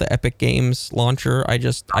don't have the Epic Games launcher. I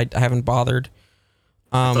haven't bothered.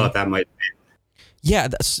 I thought that might be. Yeah,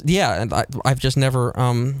 and I've just never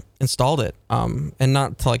installed it. And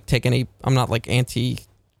not to like take any. I'm not like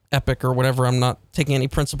anti-Epic or whatever. I'm not taking any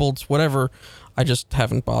principles, whatever. I just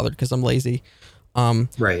haven't bothered because I'm lazy.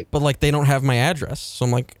 Right. But like they don't have my address, so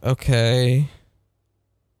I'm like, okay,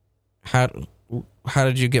 how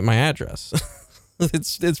did you get my address?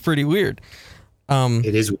 It's pretty weird.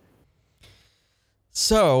 It is.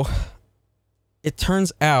 So it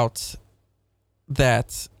turns out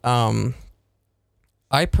that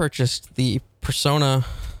I purchased the Persona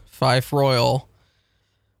 5 Royal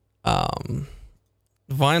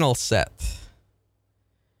vinyl set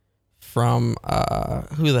from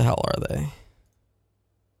who the hell are they?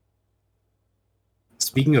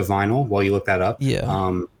 Speaking of vinyl, while you look that up,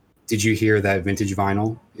 yeah. Did you hear that Vintage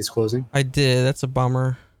Vinyl is closing? I did. That's a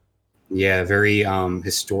bummer. Yeah, very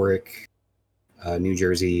historic New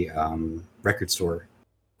Jersey record store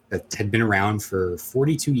that had been around for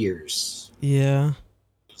 42 years. Yeah.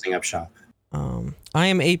 Closing up shop. I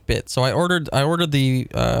am 8-bit, so I pre-ordered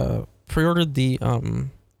the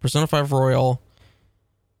Persona 5 Royal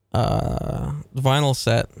vinyl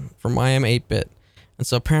set from I am 8-bit, and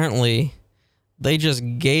so apparently they just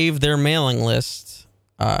gave their mailing list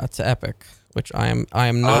to Epic, which I'm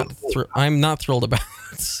not thrilled about.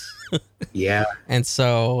 Yeah. And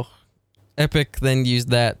so Epic then used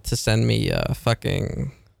that to send me a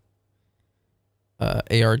fucking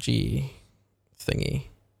ARG thingy.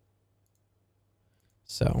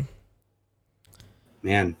 So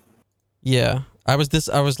man. Yeah. I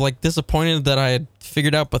was like disappointed that I had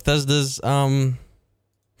figured out Bethesda's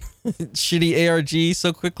shitty ARG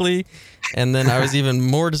so quickly, and then I was even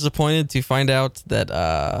more disappointed to find out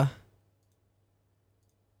that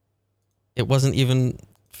it wasn't even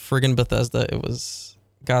friggin' Bethesda. It was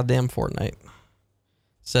goddamn Fortnite.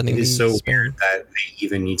 It is so weird that they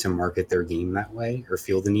even need to market their game that way, or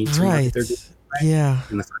feel the need to market their game that way. Yeah.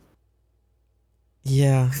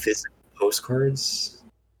 Yeah. Physical postcards.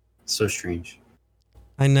 So strange.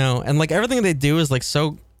 I know. And like everything they do is like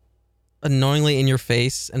so annoyingly in your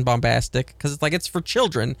face and bombastic, because it's like it's for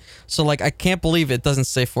children. So like I can't believe it doesn't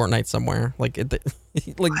say Fortnite somewhere. Like it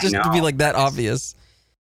like just to be like that obvious.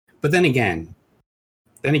 But then again,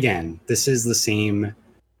 this is the same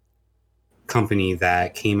company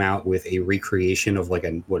that came out with a recreation of like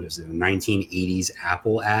a 1980s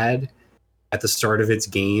Apple ad at the start of its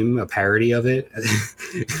game, a parody of it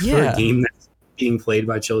for a game that's being played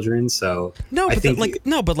by children. So but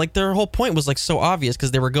their whole point was like so obvious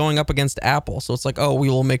because they were going up against Apple. So it's like, oh, we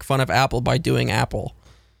will make fun of Apple by doing Apple.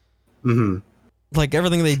 Mm-hmm. Like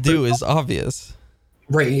everything they do is obvious.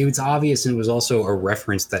 Right. It's obvious, and it was also a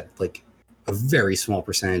reference that like a very small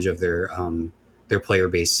percentage of their player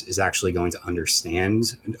base is actually going to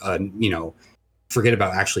understand, forget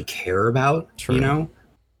about actually care about. True.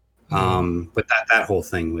 But that whole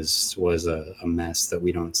thing was a mess that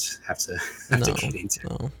we don't have to get into.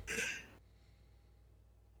 No.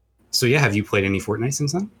 So yeah, have you played any Fortnite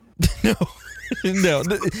since then? No.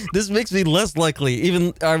 This makes me less likely.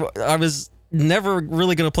 Even I was never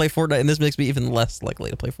really going to play Fortnite, and this makes me even less likely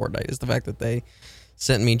to play Fortnite, is the fact that they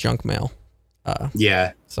sent me junk mail.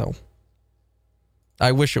 Yeah. So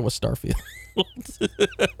I wish it was Starfield.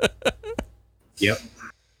 Yep.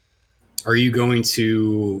 Are you going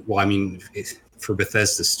to? Well, I mean, for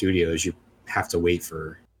Bethesda Studios, you have to wait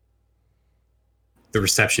for the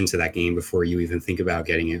reception to that game before you even think about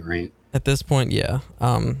getting it, right? At this point, yeah.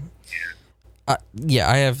 I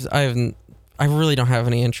really don't have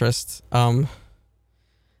any interest.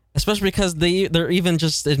 Especially because they're even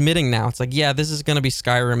just admitting now. It's like, yeah, this is going to be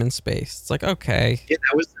Skyrim in space. It's like, okay. Yeah,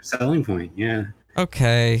 that was their selling point. Yeah.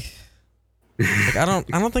 Okay. Like, I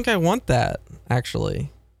don't think I want that,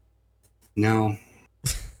 actually. No.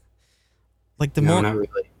 Like not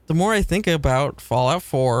really. The more I think about Fallout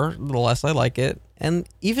 4, the less I like it. And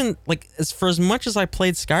even like for as much as I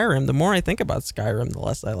played Skyrim, the more I think about Skyrim, the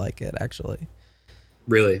less I like it, actually.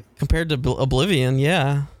 Really? Compared to Oblivion,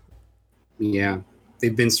 yeah. Yeah.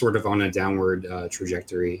 They've been sort of on a downward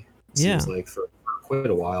trajectory, seems like, for quite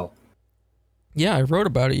a while. Yeah, I wrote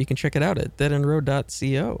about it. You can check it out at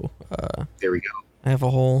DeadEndRoad.co. There we go. I have a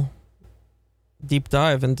whole deep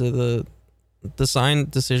dive into the design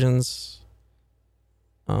decisions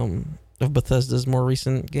of Bethesda's more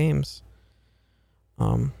recent games.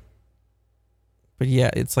 But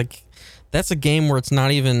yeah, it's like that's a game where it's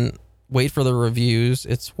not even wait for the reviews,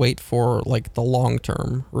 it's wait for like the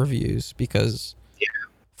long-term reviews, because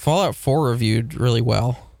Fallout 4 reviewed really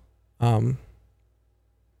well.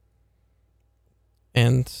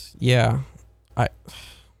 And yeah, I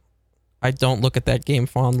don't look at that game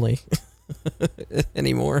fondly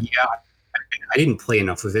anymore. Yeah, I didn't play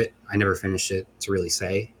enough of it. I never finished it to really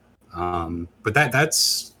say. But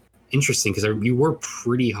that's interesting because you were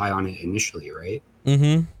pretty high on it initially, right?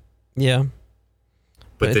 Mm-hmm. Yeah.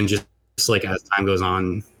 But then just like as time goes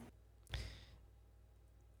on.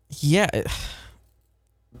 Yeah.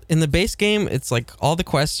 In the base game, it's like all the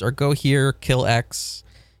quests are go here, kill X,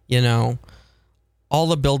 all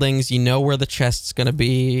the buildings, where the chest's going to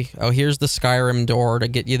be. Oh, here's the Skyrim door to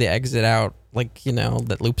get you the exit out,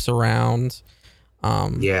 that loops around.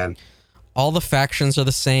 Yeah. All the factions are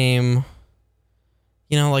the same.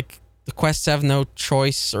 The quests have no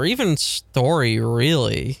choice or even story,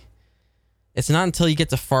 really. It's not until you get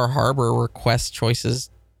to Far Harbor where quest choices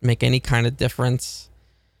make any kind of difference.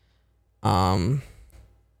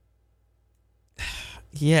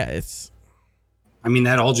 Yeah, I mean,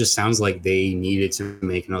 that all just sounds like they needed to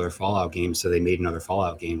make another Fallout game, so they made another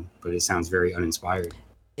Fallout game, but it sounds very uninspired.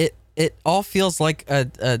 It all feels like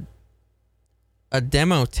a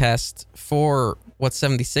demo test for what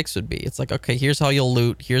 76 would be. It's like, okay, here's how you'll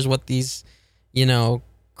loot, here's what these,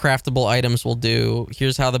 craftable items will do,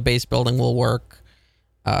 here's how the base building will work,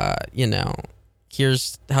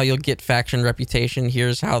 here's how you'll get faction reputation,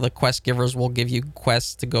 here's how the quest givers will give you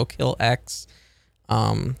quests to go kill X.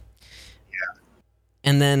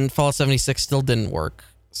 And then Fallout 76 still didn't work.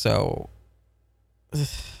 So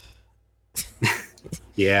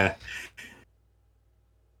yeah.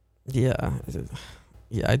 Yeah,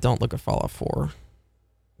 I don't look at Fallout 4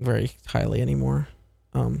 very highly anymore.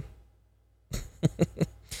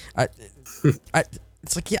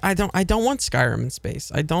 it's like, yeah, I don't want Skyrim in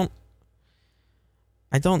space. I don't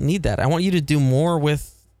need that. I want you to do more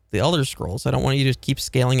with the Elder Scrolls. I don't want you to keep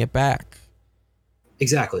scaling it back.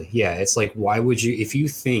 Exactly. Yeah. It's like, why would you, if you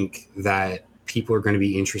think that people are going to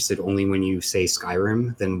be interested only when you say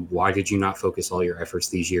Skyrim, then why did you not focus all your efforts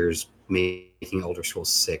these years making Elder Scrolls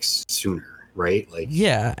 6 sooner? Right? Like,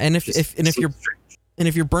 yeah. And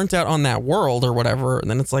if you're burnt out on that world or whatever,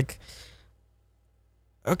 then it's like,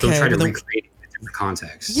 okay, don't try to recreate it in a different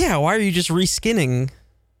context. Yeah. Why are you just reskinning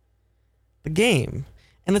the game?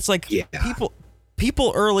 And it's like,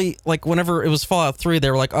 people early, like whenever it was Fallout 3,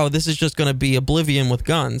 they were like, oh, this is just going to be Oblivion with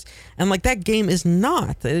guns. And like, that game is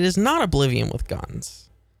not. It is not Oblivion with guns.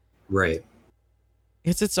 Right.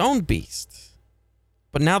 It's its own beast.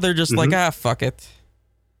 But now they're just like, fuck it.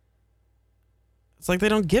 It's like they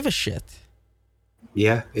don't give a shit.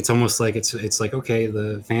 Yeah, it's almost like it's like, okay,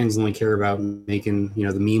 the fans only care about making,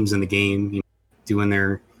 the memes in the game, doing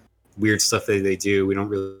their weird stuff that they do. We don't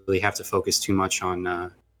really have to focus too much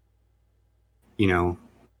on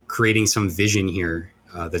creating some vision here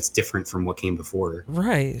that's different from what came before.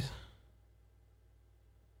 Right.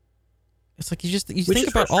 It's like you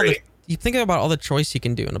think about all the choice you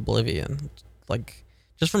can do in Oblivion, like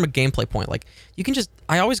just from a gameplay point. Like you can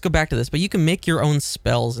I always go back to this, but you can make your own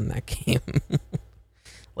spells in that game.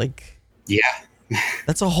 Like, yeah,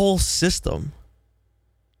 that's a whole system.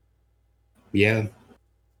 Yeah.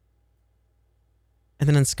 And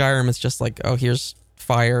then in Skyrim, it's just like, oh, here's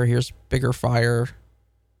fire, here's bigger fire.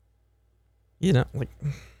 Like.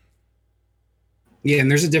 Yeah, and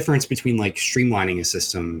there's a difference between like streamlining a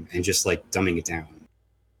system and just like dumbing it down.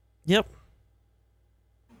 Yep.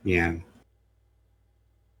 Yeah.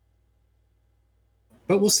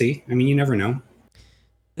 But we'll see. I mean, you never know.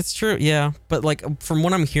 It's true, yeah. But like from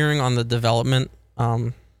what I'm hearing on the development,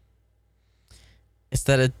 it's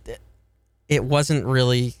that it wasn't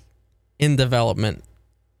really in development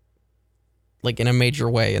like in a major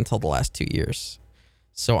way until the last 2 years.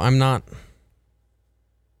 So I have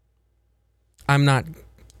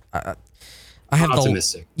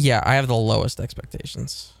optimistic. I have the lowest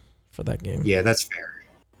expectations for that game. Yeah, that's fair.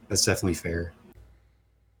 That's definitely fair.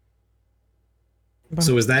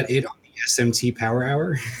 So is that it on the SMT Power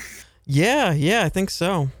Hour? Yeah, I think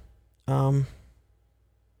so.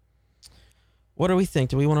 What do we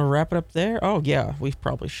think? Do we want to wrap it up there? Oh, yeah, we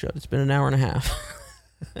probably should. It's been an hour and a half.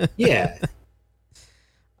 Yeah.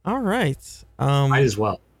 All right. Might as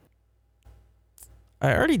well.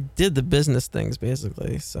 I already did the business things,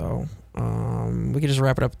 basically, so we could just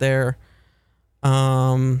wrap it up there.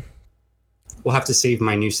 We'll have to save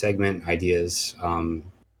my new segment ideas.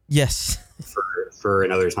 Yes. For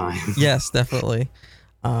another time. Yes, definitely.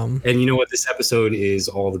 And you know what? This episode is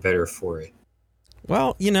all the better for it.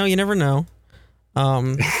 Well, you never know.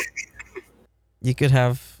 You could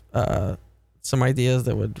have some ideas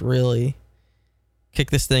that would really kick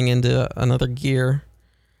this thing into another gear.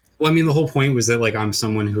 Well, I mean, the whole point was that like I'm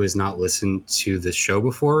someone who has not listened to the show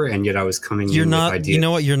before, and yet I was coming in with ideas. You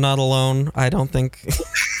know what? You're not alone. I don't think.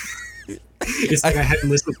 It's like I hadn't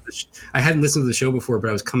listened to the show before, but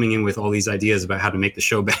I was coming in with all these ideas about how to make the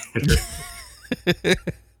show better.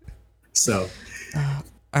 So,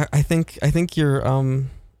 I think you're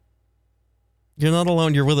not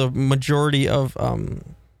alone. You're with a majority of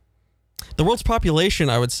the world's population,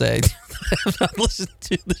 I would say. Have not listened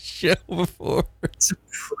to the show before. It's a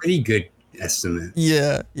pretty good estimate.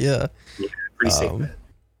 Yeah. Pretty safe bet.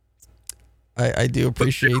 I do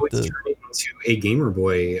appreciate to a Gamer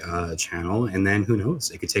Boy channel, and then who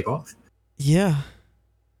knows, it could take off. Yeah,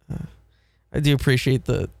 I do appreciate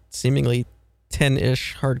the seemingly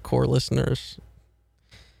 10-ish hardcore listeners.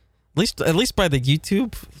 At least by the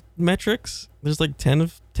YouTube metrics, there's like 10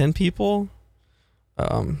 people.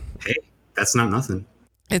 Hey, that's not nothing.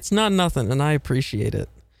 It's not nothing, and I appreciate it.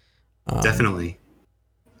 Definitely.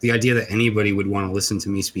 The idea that anybody would want to listen to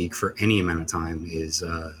me speak for any amount of time is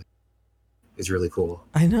really cool.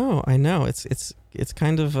 I know. It's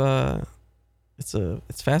kind of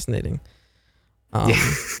it's fascinating. Do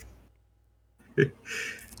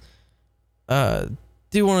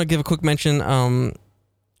want to give a quick mention.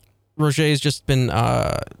 Roger's just been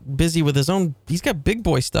busy with his own. He's got big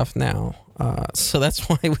boy stuff now, so that's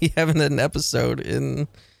why we haven't had an episode in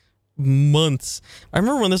months. I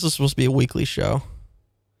remember when this was supposed to be a weekly show.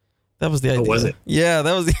 That was the idea. Oh, was it? Yeah,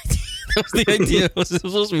 that was the idea. That was the idea. It was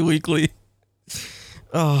supposed to be weekly.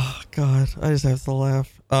 Oh God, I just have to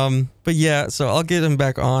laugh. But yeah, so I'll get him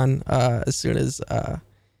back on as soon as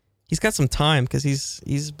he's got some time because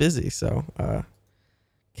he's busy. So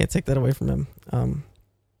can't take that away from him.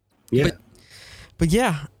 Yeah. But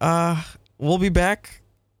yeah, we'll be back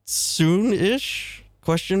soon-ish?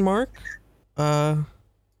 Question mark. Who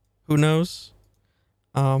knows?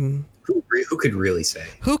 Who could really say?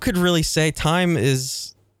 Who could really say? Time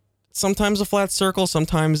is sometimes a flat circle,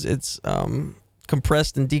 sometimes it's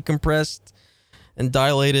compressed and decompressed and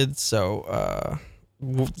dilated. So,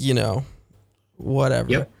 whatever.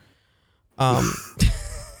 Yep. Do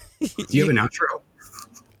you have an outro?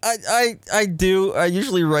 I do. I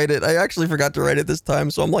usually write it. I actually forgot to write it this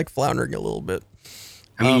time, so I'm like floundering a little bit.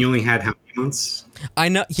 I mean, you only had how many months? I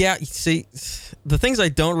know. Yeah. See, the things I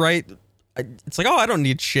don't write, it's like, oh, I don't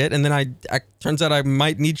need shit, and then I turns out I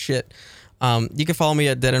might need shit. You can follow me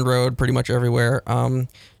at DeadEndRoad pretty much everywhere.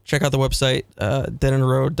 Check out the website,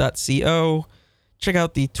 DeadEndRoad.co. Check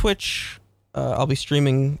out the Twitch. I'll be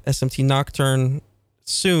streaming SMT Nocturne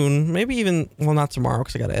soon. Maybe even, well, not tomorrow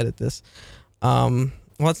because I got to edit this.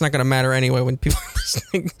 Well, it's not going to matter anyway when people are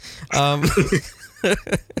listening.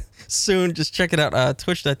 Soon, just check it out.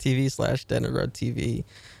 Twitch.tv/DeadEndRoad TV.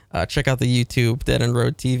 Check out the YouTube,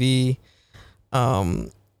 DeadEndRoad TV.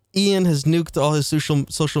 Ian has nuked all his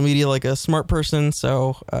social media like a smart person,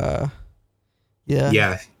 so yeah.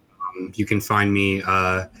 Yeah. You can find me.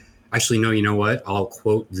 Actually, no. You know what? I'll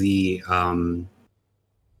quote the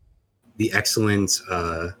excellent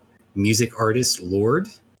music artist Lord.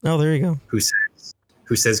 Oh, there you go. Who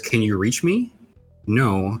says, "Can you reach me?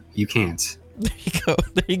 No, you can't." There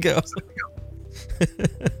you go.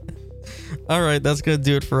 All right, that's gonna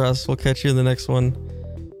do it for us. We'll catch you in the next one.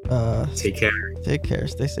 Take care. Take care.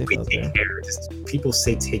 Stay safe out there. Take care. People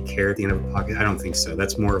say take care at the end of a podcast. I don't think so.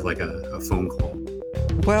 That's more of like a phone call.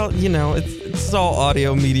 Well, it's all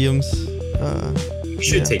audio mediums. You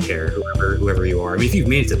should take care, whoever you are. I mean, if you've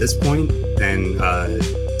made it to this point, then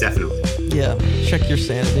definitely. Yeah. Check your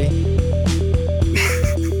sanity.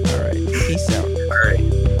 All right. Peace out.